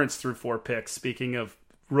 Trevor Lawrence threw 4 picks. Speaking of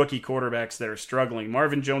rookie quarterbacks that are struggling,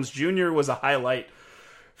 Marvin Jones Jr. was a highlight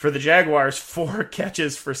for the Jaguars. 4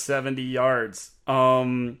 catches for 70 yards.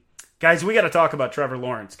 Guys, we got to talk about Trevor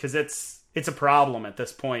Lawrence because it's a problem at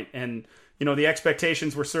this point. And the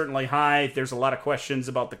expectations were certainly high. There's a lot of questions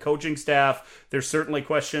about the coaching staff. There's certainly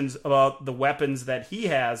questions about the weapons that he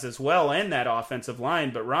has as well and that offensive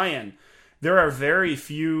line. But Ryan, there are very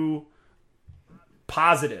few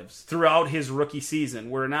positives throughout his rookie season.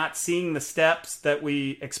 We're not seeing the steps that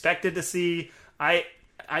we expected to see. I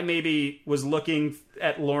maybe was looking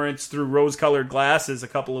at Lawrence through rose-colored glasses a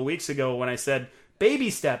couple of weeks ago when I said baby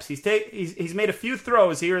steps. He's made a few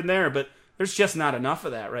throws here and there, but there's just not enough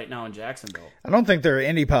of that right now in Jacksonville. I don't think there are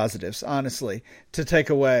any positives, honestly, to take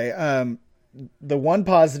away. The one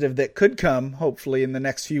positive that could come, hopefully, in the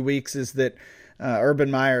next few weeks is that Urban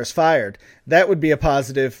Meyer is fired. That would be a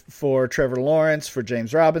positive for Trevor Lawrence, for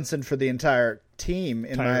James Robinson, for the entire team,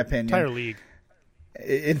 in my opinion. Entire league.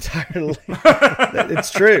 Entirely. It's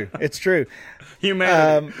true. It's true.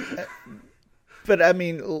 Humanity. But, I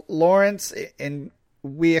mean, Lawrence and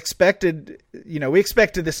we expected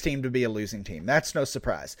this team to be a losing team. That's no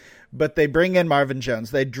surprise. But they bring in Marvin Jones.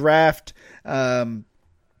 They draft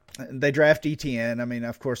They draft ETN. I mean,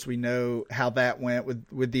 of course, we know how that went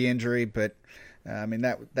with the injury, but I mean,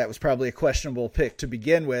 that was probably a questionable pick to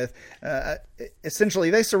begin with. Essentially,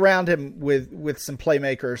 they surround him with some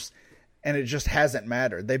playmakers, and it just hasn't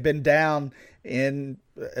mattered. They've been down in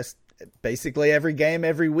basically every game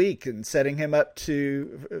every week and setting him up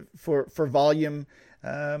for volume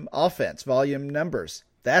offense, volume numbers.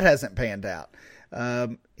 That hasn't panned out.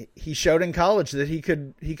 He showed in college that he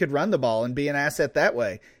could run the ball and be an asset that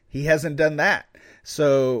way. He hasn't done that.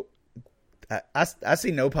 So I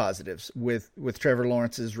see no positives with Trevor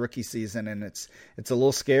Lawrence's rookie season, and it's a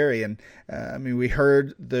little scary. And I mean, we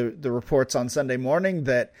heard the reports on Sunday morning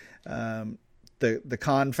that the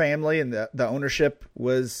Khan family and the ownership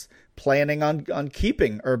was planning on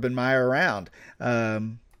keeping Urban Meyer around.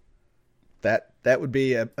 That would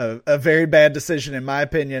be a very bad decision in my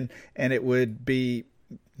opinion, and it would be,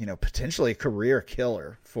 potentially a career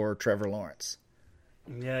killer for Trevor Lawrence.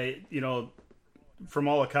 Yeah, from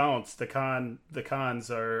all accounts, the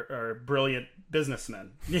Khans are brilliant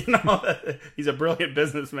businessmen. He's a brilliant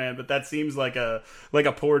businessman, but that seems like a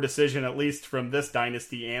poor decision, at least from this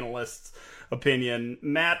Dynasty analyst's opinion.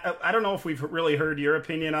 Matt, I don't know if we've really heard your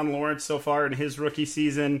opinion on Lawrence so far in his rookie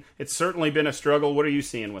season. It's certainly been a struggle. What are you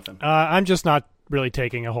seeing with him? I'm just not really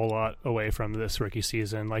taking a whole lot away from this rookie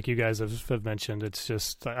season. Like you guys have mentioned, it's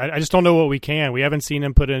just I just don't know what we can. We haven't seen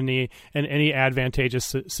him put in any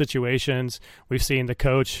advantageous situations. We've seen the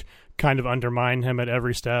coach kind of undermine him at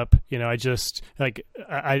every step. I just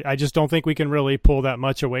don't think we can really pull that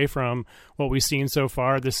much away from what we've seen so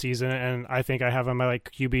far this season. And I think I have him at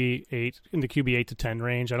like QB8 in the QB8 to 10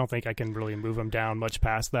 range. I don't think I can really move him down much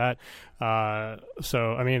past that.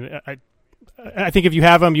 So I mean, I think if you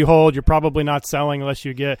have him, you hold. You're probably not selling unless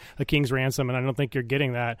you get a king's ransom, and I don't think you're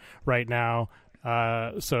getting that right now.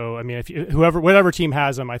 So I mean, whatever team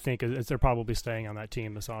has him, I think they're probably staying on that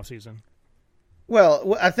team this offseason.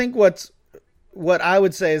 Well, I think what I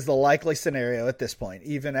would say is the likely scenario at this point,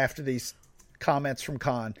 even after these comments from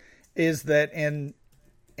Khan, is that in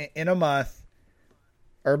a month,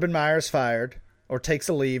 Urban Meyer's fired or takes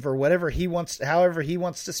a leave or however he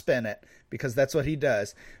wants to spin it, because that's what he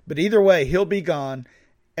does. But either way, he'll be gone,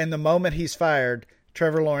 and the moment he's fired,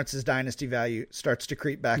 Trevor Lawrence's dynasty value starts to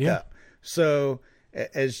creep back up. So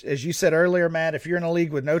as you said earlier, Matt, if you're in a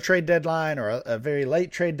league with no trade deadline or a very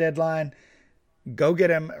late trade deadline, go get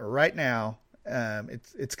him right now.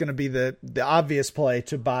 It's going to be the obvious play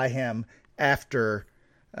to buy him after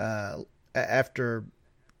Urban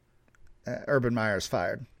Meyer's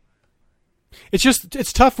fired.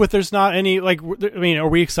 It's tough with there's not any are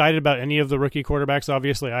we excited about any of the rookie quarterbacks?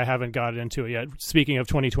 Obviously, I haven't gotten into it yet. Speaking of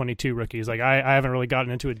 2022 rookies, I haven't really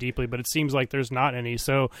gotten into it deeply, but it seems like there's not any.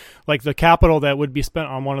 So the capital that would be spent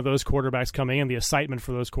on one of those quarterbacks coming in, the excitement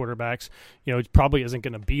for those quarterbacks, it probably isn't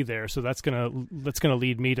going to be there. So that's going to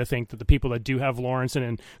lead me to think that the people that do have Lawrence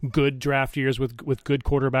and in good draft years with good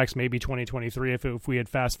quarterbacks, maybe 2023, if we had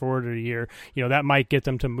fast forwarded a year, that might get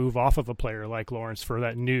them to move off of a player like Lawrence for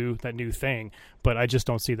that new thing. But I just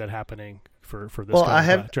don't see that happening for this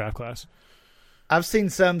draft class. I've seen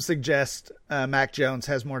some suggest Mac Jones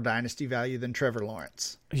has more dynasty value than Trevor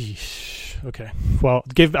Lawrence. Okay. Well,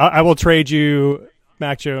 I will trade you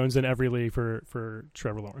Mac Jones in every league for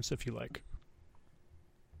Trevor Lawrence if you like.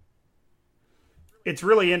 It's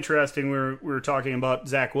really interesting. We were talking about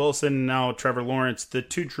Zach Wilson, now Trevor Lawrence, the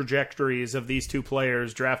two trajectories of these two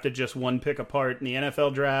players drafted just one pick apart in the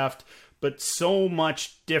NFL draft, but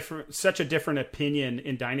such a different opinion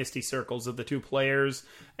in dynasty circles of the two players.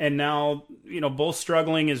 And now, both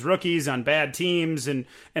struggling as rookies on bad teams and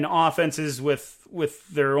offenses with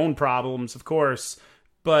their own problems, of course.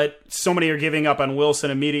 But so many are giving up on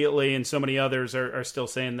Wilson immediately, and so many others are still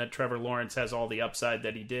saying that Trevor Lawrence has all the upside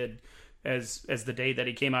that he did as the day that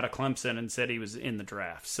he came out of Clemson and said he was in the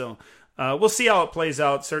draft. So we'll see how it plays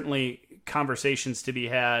out. Certainly conversations to be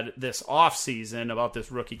had this offseason about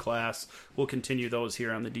this rookie class. We'll continue those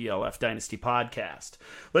here on the DLF Dynasty podcast.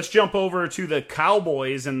 Let's jump over to the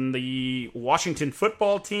Cowboys and the Washington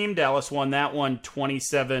football team. Dallas won that one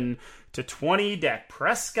 27-20. Dak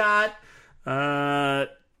Prescott,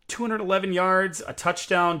 211 yards, a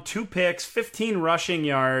touchdown, 2 picks, 15 rushing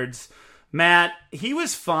yards. Matt, he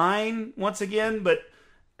was fine once again, but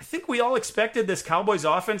I think we all expected this Cowboys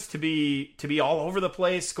offense to be all over the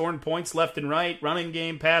place, scoring points left and right, running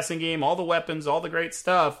game, passing game, all the weapons, all the great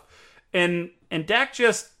stuff. And Dak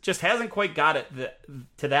just hasn't quite got it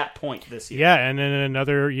to that point this year. Yeah, and then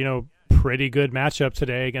another, pretty good matchup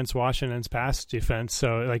today against Washington's pass defense.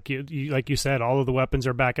 So like you said, all of the weapons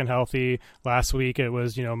are back and healthy. Last week it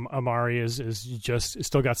was, Amari is just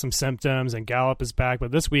still got some symptoms, and Gallup is back.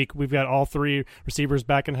 But this week we've got all three receivers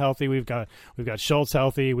back and healthy. We've got Schultz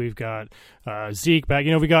healthy. We've got Zeke back.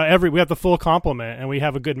 We have the full complement, and we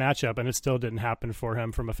have a good matchup, and it still didn't happen for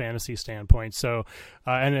him from a fantasy standpoint. So,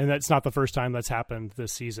 and that's not the first time that's happened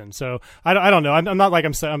this season. So I don't know. I'm not like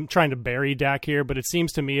I'm trying to bury Dak here, but it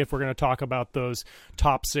seems to me if we're going to talk about those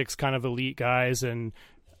top 6 kind of elite guys, and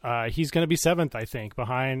he's going to be 7th, I think,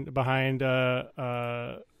 behind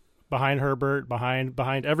Herbert,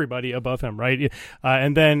 behind everybody above him, right?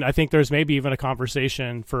 And then I think there's maybe even a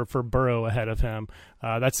conversation for Burrow ahead of him.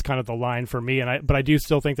 That's kind of the line for me, but I do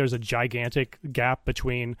still think there's a gigantic gap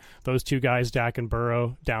between those two guys, Dak and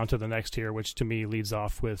Burrow, down to the next tier, which to me leads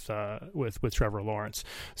off with Trevor Lawrence.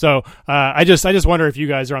 So I just wonder if you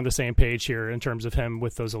guys are on the same page here in terms of him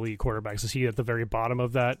with those elite quarterbacks. Is he at the very bottom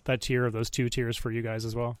of that tier, of those 2 tiers for you guys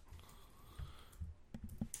as well?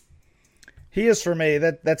 He is for me.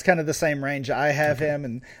 That's kind of the same range I have him,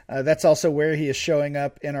 and that's also where he is showing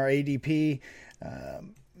up in our ADP,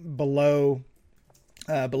 below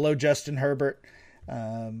Justin Herbert,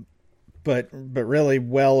 but really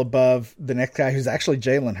well above the next guy, who's actually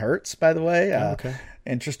Jalen Hurts, by the way. Okay.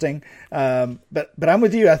 Interesting. But I'm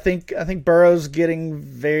with you. I think Burrow's getting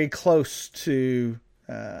very close to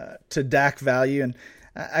Dak value, and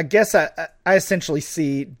I guess I essentially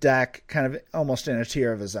see Dak kind of almost in a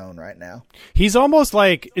tier of his own right now. He's almost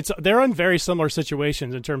like they're in very similar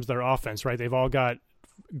situations in terms of their offense, right? They've all got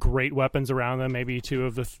great weapons around them, maybe two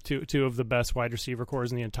of the best wide receiver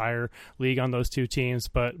cores in the entire league on those 2 teams.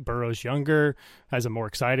 But Burrow's younger, has a more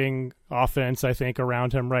exciting offense, I think,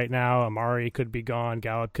 around him right now. Amari could be gone,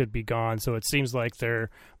 Gallup could be gone, so it seems like they're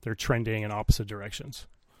trending in opposite directions.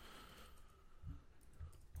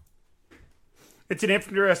 It's an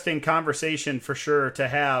interesting conversation for sure to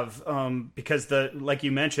have, because like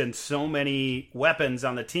you mentioned, so many weapons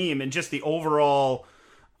on the team, and just the overall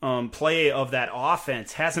play of that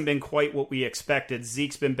offense hasn't been quite what we expected.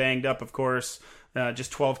 Zeke's been banged up, of course,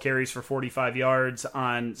 just 12 carries for 45 yards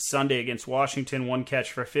on Sunday against Washington, 1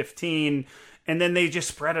 catch for 15, and then they just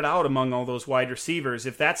spread it out among all those wide receivers.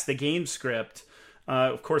 If that's the game script,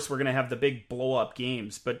 of course, we're going to have the big blow-up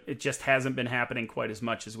games, but it just hasn't been happening quite as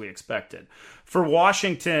much as we expected. For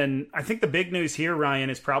Washington, I think the big news here, Ryan,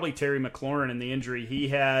 is probably Terry McLaurin and the injury. He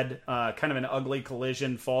had kind of an ugly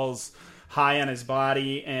collision, falls high on his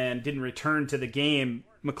body, and didn't return to the game.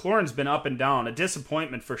 McLaurin's been up and down. A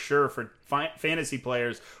disappointment for sure for fantasy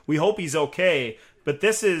players. We hope he's okay, but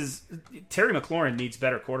Terry McLaurin needs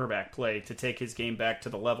better quarterback play to take his game back to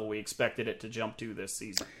the level we expected it to jump to this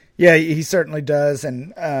season. Yeah, he certainly does,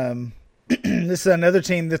 and this is another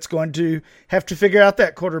team that's going to have to figure out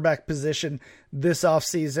that quarterback position this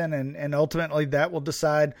offseason, and ultimately that will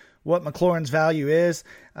decide what McLaurin's value is.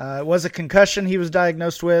 It was a concussion he was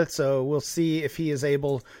diagnosed with, so we'll see if he is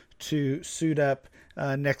able to suit up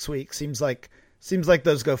next week. Seems like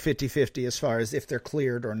those go 50-50 as far as if they're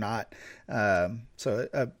cleared or not. So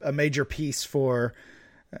a major piece for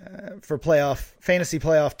fantasy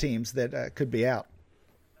playoff teams that could be out.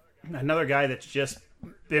 Another guy that's just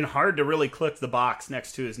been hard to really click the box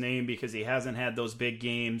next to his name because he hasn't had those big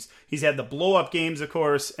games. He's had the blow-up games, of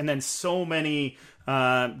course, and then so many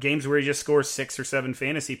games where he just scores 6 or 7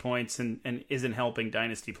 fantasy points and isn't helping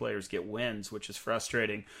Dynasty players get wins, which is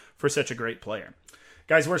frustrating for such a great player.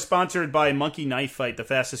 Guys, we're sponsored by Monkey Knife Fight, the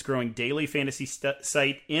fastest-growing daily fantasy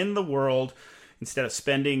site in the world. Instead of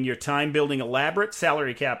spending your time building elaborate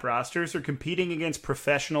salary cap rosters or competing against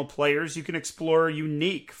professional players, you can explore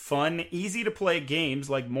unique, fun, easy-to-play games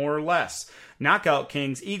like More or Less, Knockout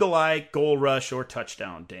Kings, Eagle Eye, Goal Rush, or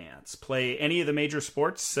Touchdown Dance. Play any of the major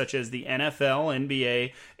sports such as the NFL,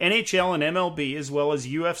 NBA, NHL, and MLB, as well as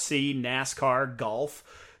UFC, NASCAR, golf,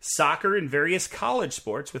 soccer, and various college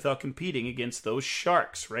sports without competing against those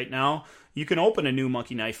sharks. Right now, you can open a new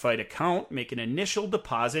Monkey Knife Fight account, make an initial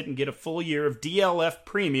deposit, and get a full year of DLF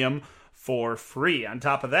Premium for free. On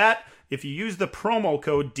top of that, if you use the promo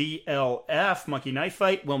code DLF, Monkey Knife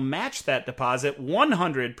Fight will match that deposit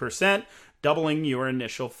 100%, doubling your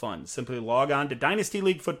initial funds. Simply log on to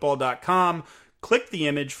dynastyleaguefootball.com, click the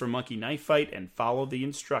image for Monkey Knife Fight, and follow the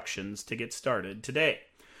instructions to get started today.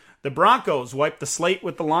 The Broncos wiped the slate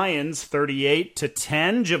with the Lions 38-10.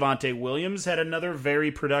 Javonte Williams had another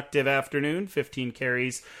very productive afternoon, 15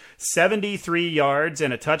 carries, 73 yards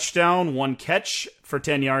and a touchdown, 1 catch for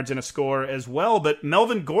 10 yards and a score as well. But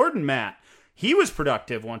Melvin Gordon, Matt, he was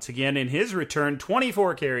productive once again in his return,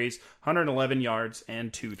 24 carries, 111 yards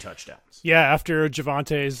and 2 touchdowns. Yeah, after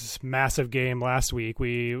Javante's massive game last week,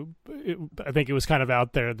 I think it was kind of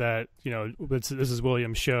out there that, this is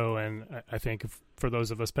Williams' show, and I think for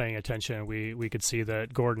those of us paying attention, we could see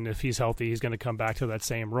that Gordon, if he's healthy, he's going to come back to that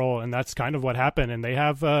same role, and that's kind of what happened. And they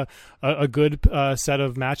have a good set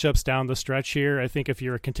of matchups down the stretch here. I think if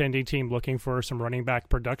you're a contending team looking for some running back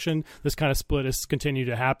production, this kind of split has continued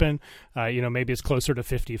to happen. Maybe it's closer to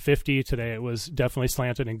 50-50. Today it was definitely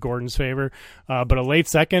slanted in Gordon's favor, but a late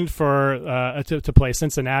second for to play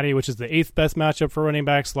Cincinnati, which is the 8th best matchup for running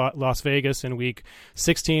backs. Las Vegas in week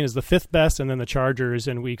 16 is the 5th best, and then the Chargers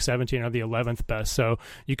in week 17 are the 11th best. So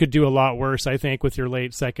you could do a lot worse, I think, with your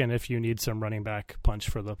late second if you need some running back punch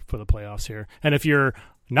for the playoffs here. And if you're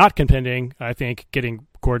not contending, I think getting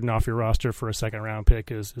Gordon off your roster for a second round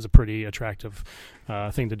pick is a pretty attractive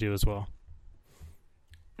thing to do as well.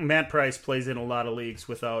 Matt Price plays in a lot of leagues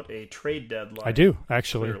without a trade deadline. I do,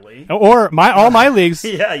 actually. Clearly. Or all my leagues.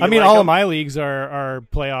 Yeah, all of my leagues are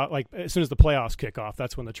playoff. Like as soon as the playoffs kick off,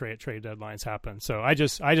 that's when the trade deadlines happen. So I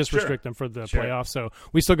just restrict them for the playoffs. So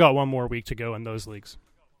we still got one more week to go in those leagues.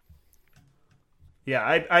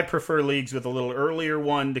 Yeah, I prefer leagues with a little earlier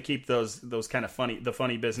one to keep those kind of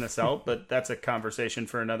funny business out, but that's a conversation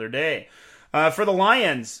for another day. For the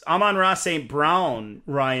Lions, Amon-Ra St. Brown,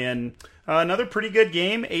 Ryan, another pretty good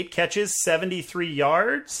game. 8 catches, 73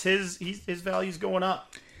 yards. His value's going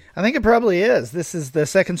up. I think it probably is. This is the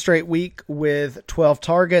second straight week with 12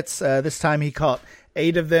 targets. This time he caught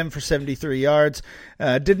 8 of them for 73 yards.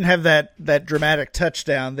 Didn't have that dramatic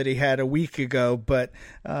touchdown that he had a week ago, but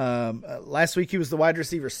last week he was the wide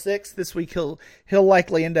receiver 6. This week he'll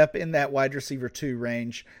likely end up in that wide receiver 2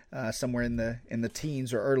 range, somewhere in the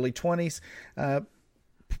teens or early 20s.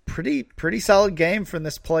 Pretty solid game from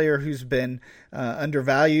this player who's been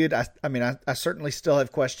undervalued. I certainly still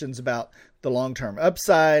have questions about the long-term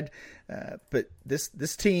upside, but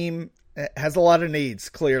this team has a lot of needs,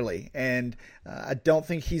 clearly, and I don't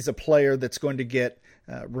think he's a player that's going to get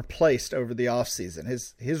replaced over the offseason.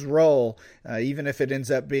 His role, even if it ends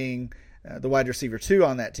up being the wide receiver 2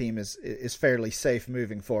 on that team, is fairly safe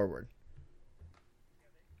moving forward.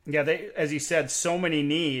 Yeah, as you said, so many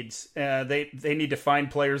needs. They need to find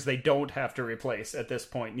players they don't have to replace at this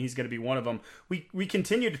point, and he's going to be one of them. We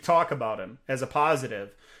continue to talk about him as a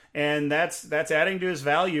positive, and that's adding to his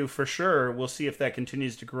value for sure. We'll see if that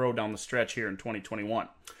continues to grow down the stretch here in 2021.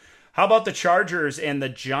 How about the Chargers and the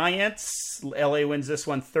Giants? LA wins this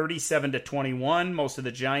one 37-21. Most of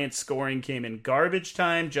the Giants scoring came in garbage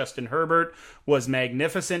time. Justin Herbert was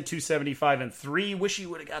magnificent, 275 and 3. Wish he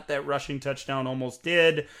would have got that rushing touchdown, almost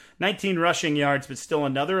did. 19 rushing yards, but still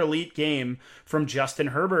another elite game from Justin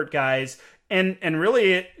Herbert, guys. And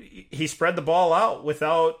really, he spread the ball out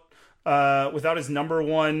without his number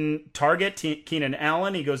one target, Keenan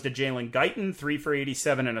Allen. He goes to Jalen Guyton, 3 for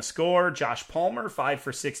 87 and a score. Josh Palmer, 5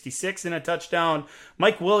 for 66 and a touchdown.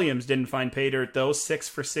 Mike Williams didn't find pay dirt, though, 6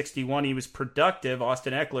 for 61. He was productive.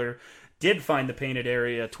 Austin Eckler did find the painted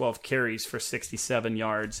area, 12 carries for 67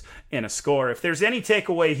 yards and a score. If there's any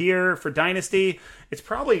takeaway here for Dynasty, it's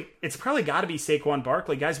probably got to be Saquon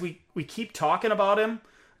Barkley. Guys, we keep talking about him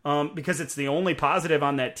because it's the only positive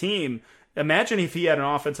on that team. Imagine if he had an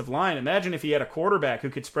offensive line. Imagine if he had a quarterback who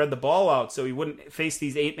could spread the ball out so he wouldn't face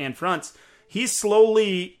these 8-man fronts. He's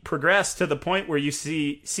slowly progressed to the point where you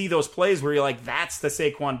see those plays where you're like, that's the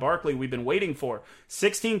Saquon Barkley we've been waiting for.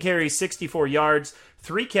 16 carries, 64 yards,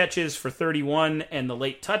 3 catches for 31, and the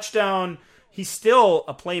late touchdown. He's still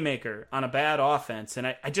a playmaker on a bad offense, and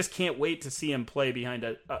I just can't wait to see him play behind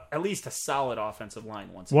at least a solid offensive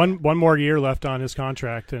line once again. One more year left on his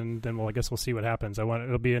contract, and then I guess we'll see what happens.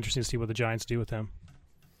 It'll be interesting to see what the Giants do with him.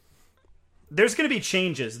 There's going to be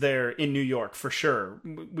changes there in New York for sure.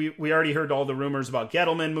 We already heard all the rumors about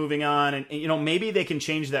Gettleman moving on, and maybe they can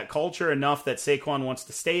change that culture enough that Saquon wants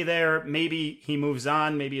to stay there. Maybe he moves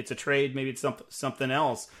on. Maybe it's a trade. Maybe it's something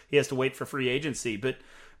else. He has to wait for free agency, but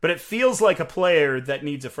it feels like a player that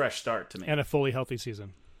needs a fresh start to me. And a fully healthy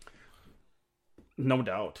season. No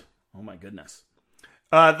doubt. Oh, my goodness.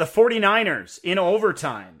 The 49ers in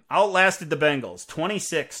overtime outlasted the Bengals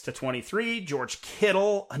 26-23. George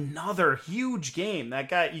Kittle, another huge game. That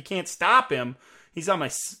guy, you can't stop him. He's on my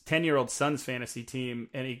 10-year-old son's fantasy team,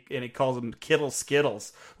 and he calls him Kittle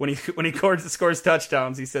Skittles. When he scores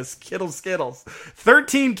touchdowns, he says Kittle Skittles.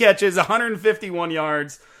 13 catches, 151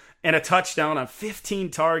 yards. And a touchdown on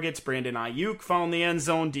 15 targets. Brandon Ayuk found the end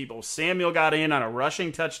zone. Deebo Samuel got in on a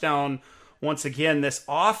rushing touchdown. Once again, this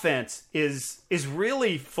offense is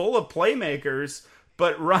really full of playmakers.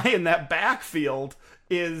 But Ryan, that backfield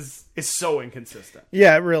is so inconsistent.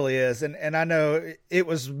 Yeah, it really is. And I know it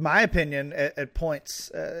was my opinion at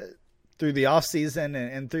points through the offseason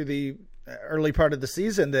and through the early part of the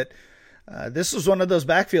season that this was one of those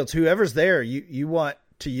backfields. Whoever's there, you want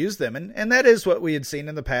to use them. And that is what we had seen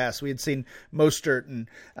in the past. We had seen Mostert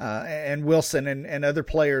and Wilson and other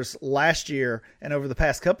players last year and over the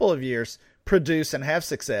past couple of years produce and have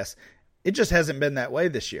success. It just hasn't been that way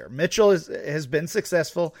this year. Mitchell has been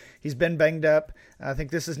successful. He's been banged up. I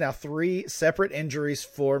think this is now 3 separate injuries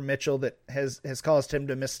for Mitchell that has caused him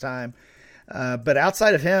to miss time. But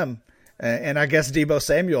outside of him, and I guess Deebo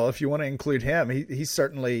Samuel, if you want to include him, he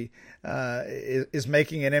certainly is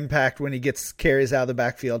making an impact when he gets carries out of the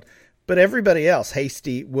backfield. But everybody else,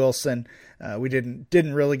 Hasty, Wilson, we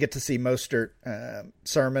didn't really get to see Mostert.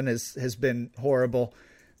 Sermon has been horrible.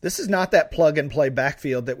 This is not that plug-and-play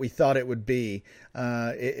backfield that we thought it would be.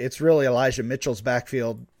 It's really Elijah Mitchell's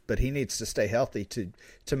backfield, but he needs to stay healthy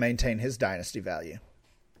to maintain his dynasty value.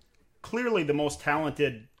 Clearly the most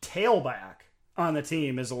talented tailback on the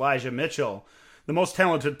team is Elijah Mitchell. The most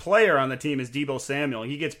talented player on the team is Deebo Samuel.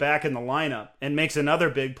 He gets back in the lineup and makes another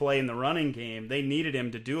big play in the running game. They needed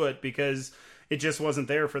him to do it because it just wasn't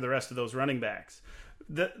there for the rest of those running backs.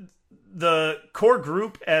 The core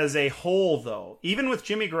group as a whole, though, even with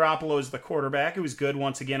Jimmy Garoppolo as the quarterback, who was good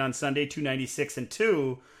once again on Sunday, 296 and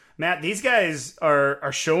 2. Matt, these guys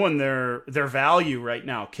are showing their value right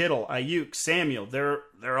now. Kittle, Ayuk, Samuel, they're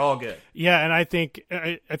all good. Yeah, and I think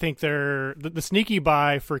they're the sneaky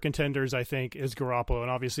buy for contenders, I think, is Garoppolo,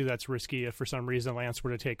 and obviously that's risky if for some reason Lance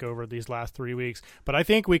were to take over these last 3 weeks. But I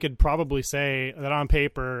think we could probably say that on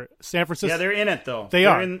paper, San Francisco. Yeah, they're in it though. They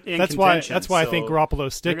are. In that's why I think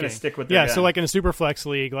Garoppolo's sticking. They're gonna stick with their guy. So like in a super flex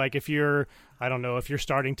league, like if you're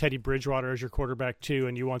starting Teddy Bridgewater as your quarterback too,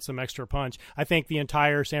 and you want some extra punch, I think the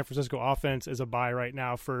entire San Francisco offense is a buy right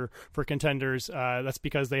now for contenders. That's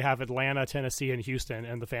because they have Atlanta, Tennessee, and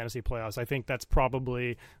Houston in the fantasy playoffs. I think that's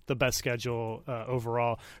probably the best schedule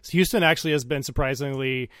overall. So Houston actually has been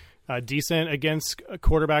surprisingly decent against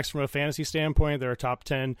quarterbacks from a fantasy standpoint. They're a top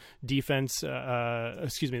 10 defense,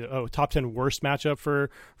 top 10 worst matchup for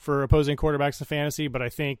opposing quarterbacks in fantasy. But I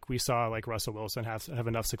think we saw like Russell Wilson have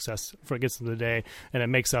enough success for against them today, and it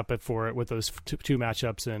makes up for it with those two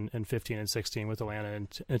matchups in 15 and 16 with Atlanta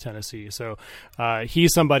and Tennessee. So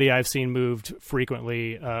he's somebody I've seen moved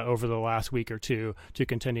frequently over the last week or two to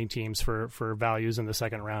contending teams for values in the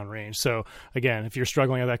second round range. So again, if you're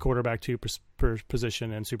struggling at that quarterback two per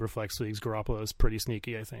position in Superflex leagues, Garoppolo is pretty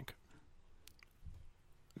sneaky, I think.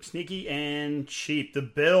 Sneaky and cheap. The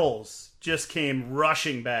Bills just came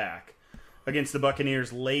rushing back against the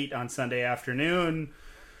Buccaneers late on Sunday afternoon.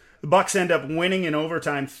 The Bucs end up winning in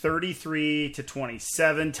overtime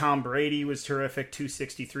 33-27. Tom Brady was terrific,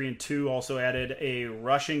 263 and 2. Also added a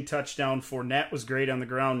rushing touchdown. Fournette was great on the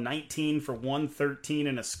ground, 19 for 113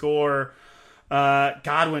 and a score.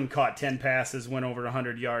 Godwin caught 10 passes, went over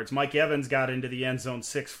 100 yards. Mike Evans got into the end zone,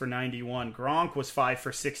 6 for 91. Gronk was 5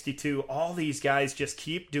 for 62. All these guys just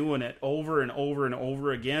keep doing it over and over and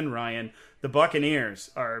over again, Ryan. The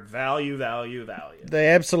Buccaneers are value. They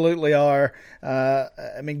absolutely are.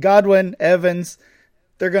 Godwin, Evans,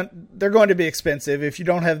 they're going to be expensive. If you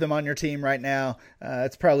don't have them on your team right now,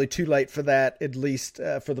 it's probably too late for that, at least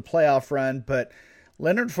for the playoff run. But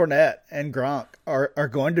Leonard Fournette and Gronk are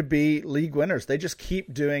going to be league winners. They just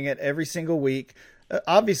keep doing it every single week.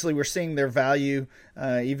 Obviously, we're seeing their value,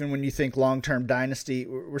 even when you think long-term dynasty,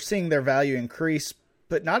 we're seeing their value increase,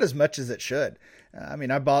 but not as much as it should.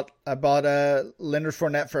 I bought Leonard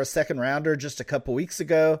Fournette for a second rounder just a couple weeks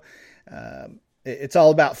ago. It's all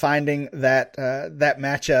about finding that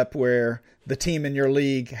matchup where the team in your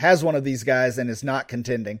league has one of these guys and is not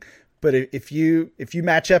contending. But if you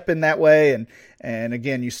match up in that way, and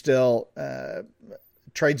again, you still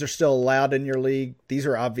trades are still allowed in your league, these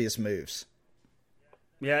are obvious moves.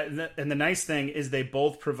 Yeah, and the nice thing is they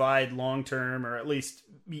both provide long-term or at least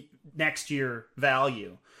next year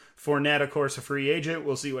value. Fournette, of course, a free agent.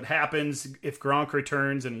 We'll see what happens if Gronk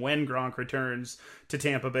returns, and when Gronk returns to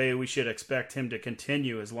Tampa Bay, we should expect him to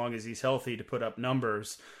continue as long as he's healthy to put up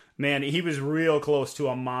numbers. Man, he was real close to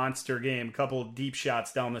a monster game. A couple of deep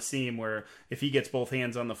shots down the seam where if he gets both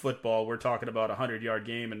hands on the football, we're talking about a 100-yard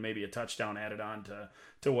game and maybe a touchdown added on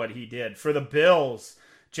to what he did. For the Bills,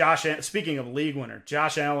 speaking of league winner,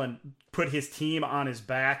 Josh Allen put his team on his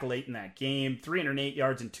back late in that game. 308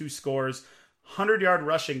 yards and 2 scores. 100-yard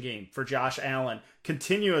rushing game for Josh Allen.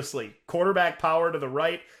 Continuously, quarterback power to the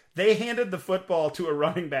right. They handed the football to a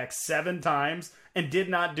running back 7 times and did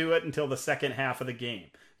not do it until the second half of the game.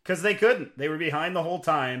 Because they couldn't. They were behind the whole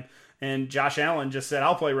time. And Josh Allen just said,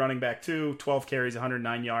 I'll play running back too. 12 carries,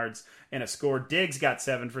 109 yards, and a score. Diggs got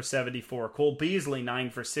 7 for 74. Cole Beasley, 9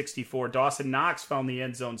 for 64. Dawson Knox found the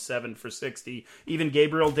end zone, 7 for 60. Even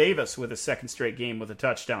Gabriel Davis with a second straight game with a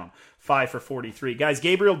touchdown, 5 for 43. Guys,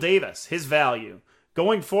 Gabriel Davis, his value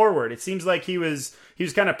going forward, it seems like he was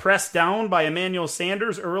kind of pressed down by Emmanuel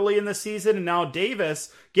Sanders early in the season, and now Davis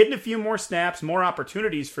getting a few more snaps, more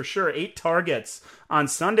opportunities for sure. 8 targets on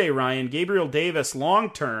Sunday, Ryan. Gabriel Davis, long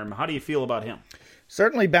term, how do you feel about him?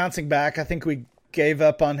 Certainly bouncing back. I think we gave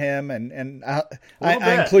up on him, and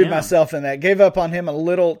I include myself in that. Gave up on him a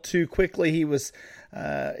little too quickly. He was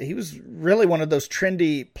really one of those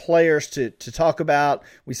trendy players to talk about.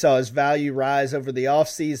 We saw his value rise over the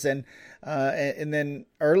offseason. And then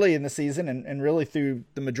early in the season and really through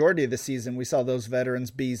the majority of the season, we saw those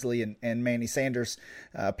veterans, Beasley and Manny Sanders,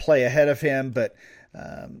 play ahead of him. But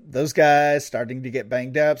those guys starting to get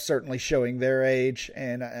banged up, certainly showing their age.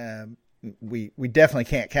 And we definitely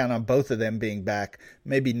can't count on both of them being back,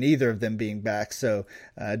 maybe neither of them being back. So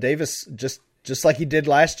Davis, just like he did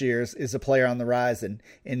last year, is a player on the rise and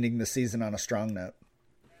ending the season on a strong note.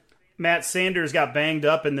 Matt Sanders got banged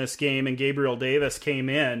up in this game, and Gabriel Davis came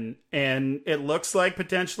in, and it looks like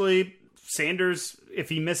potentially Sanders, if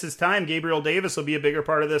he misses time, Gabriel Davis will be a bigger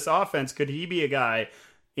part of this offense. Could he be a guy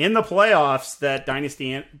in the playoffs that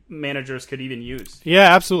dynasty managers could even use?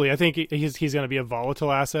 Yeah, absolutely. I think he's going to be a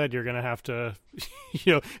volatile asset. You're going to have to,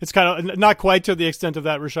 it's kind of not quite to the extent of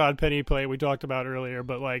that Rashad Penny play we talked about earlier,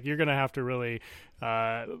 but like you're going to have to really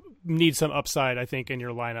need some upside, I think, in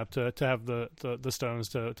your lineup to have the stones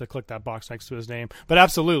to click that box next to his name. But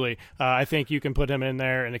absolutely, I think you can put him in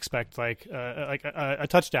there and expect like a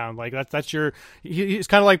touchdown. Like that's your. He's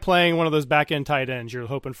kind of like playing one of those back end tight ends. You're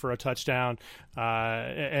hoping for a touchdown,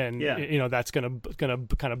 and that's gonna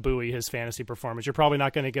kind of buoy his fantasy performance. You're probably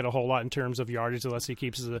not going to get a whole lot in terms of yardage unless he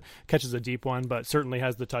catches a deep one, but certainly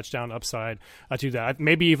has the touchdown upside to that.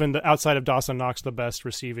 Maybe even outside of Dawson Knox, the best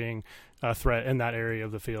receiving threat in that area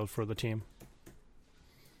of the field for the team.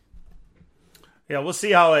 Yeah, we'll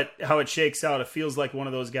see how it shakes out. It feels like one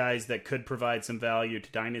of those guys that could provide some value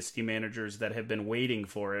to dynasty managers that have been waiting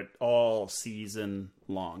for it all season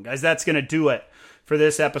long. Guys, that's going to do it for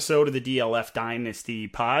this episode of the DLF Dynasty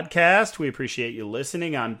podcast. We appreciate you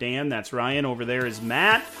listening. I'm Dan. That's Ryan. Over there is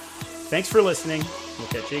Matt. Thanks for listening. We'll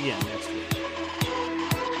catch you again next week.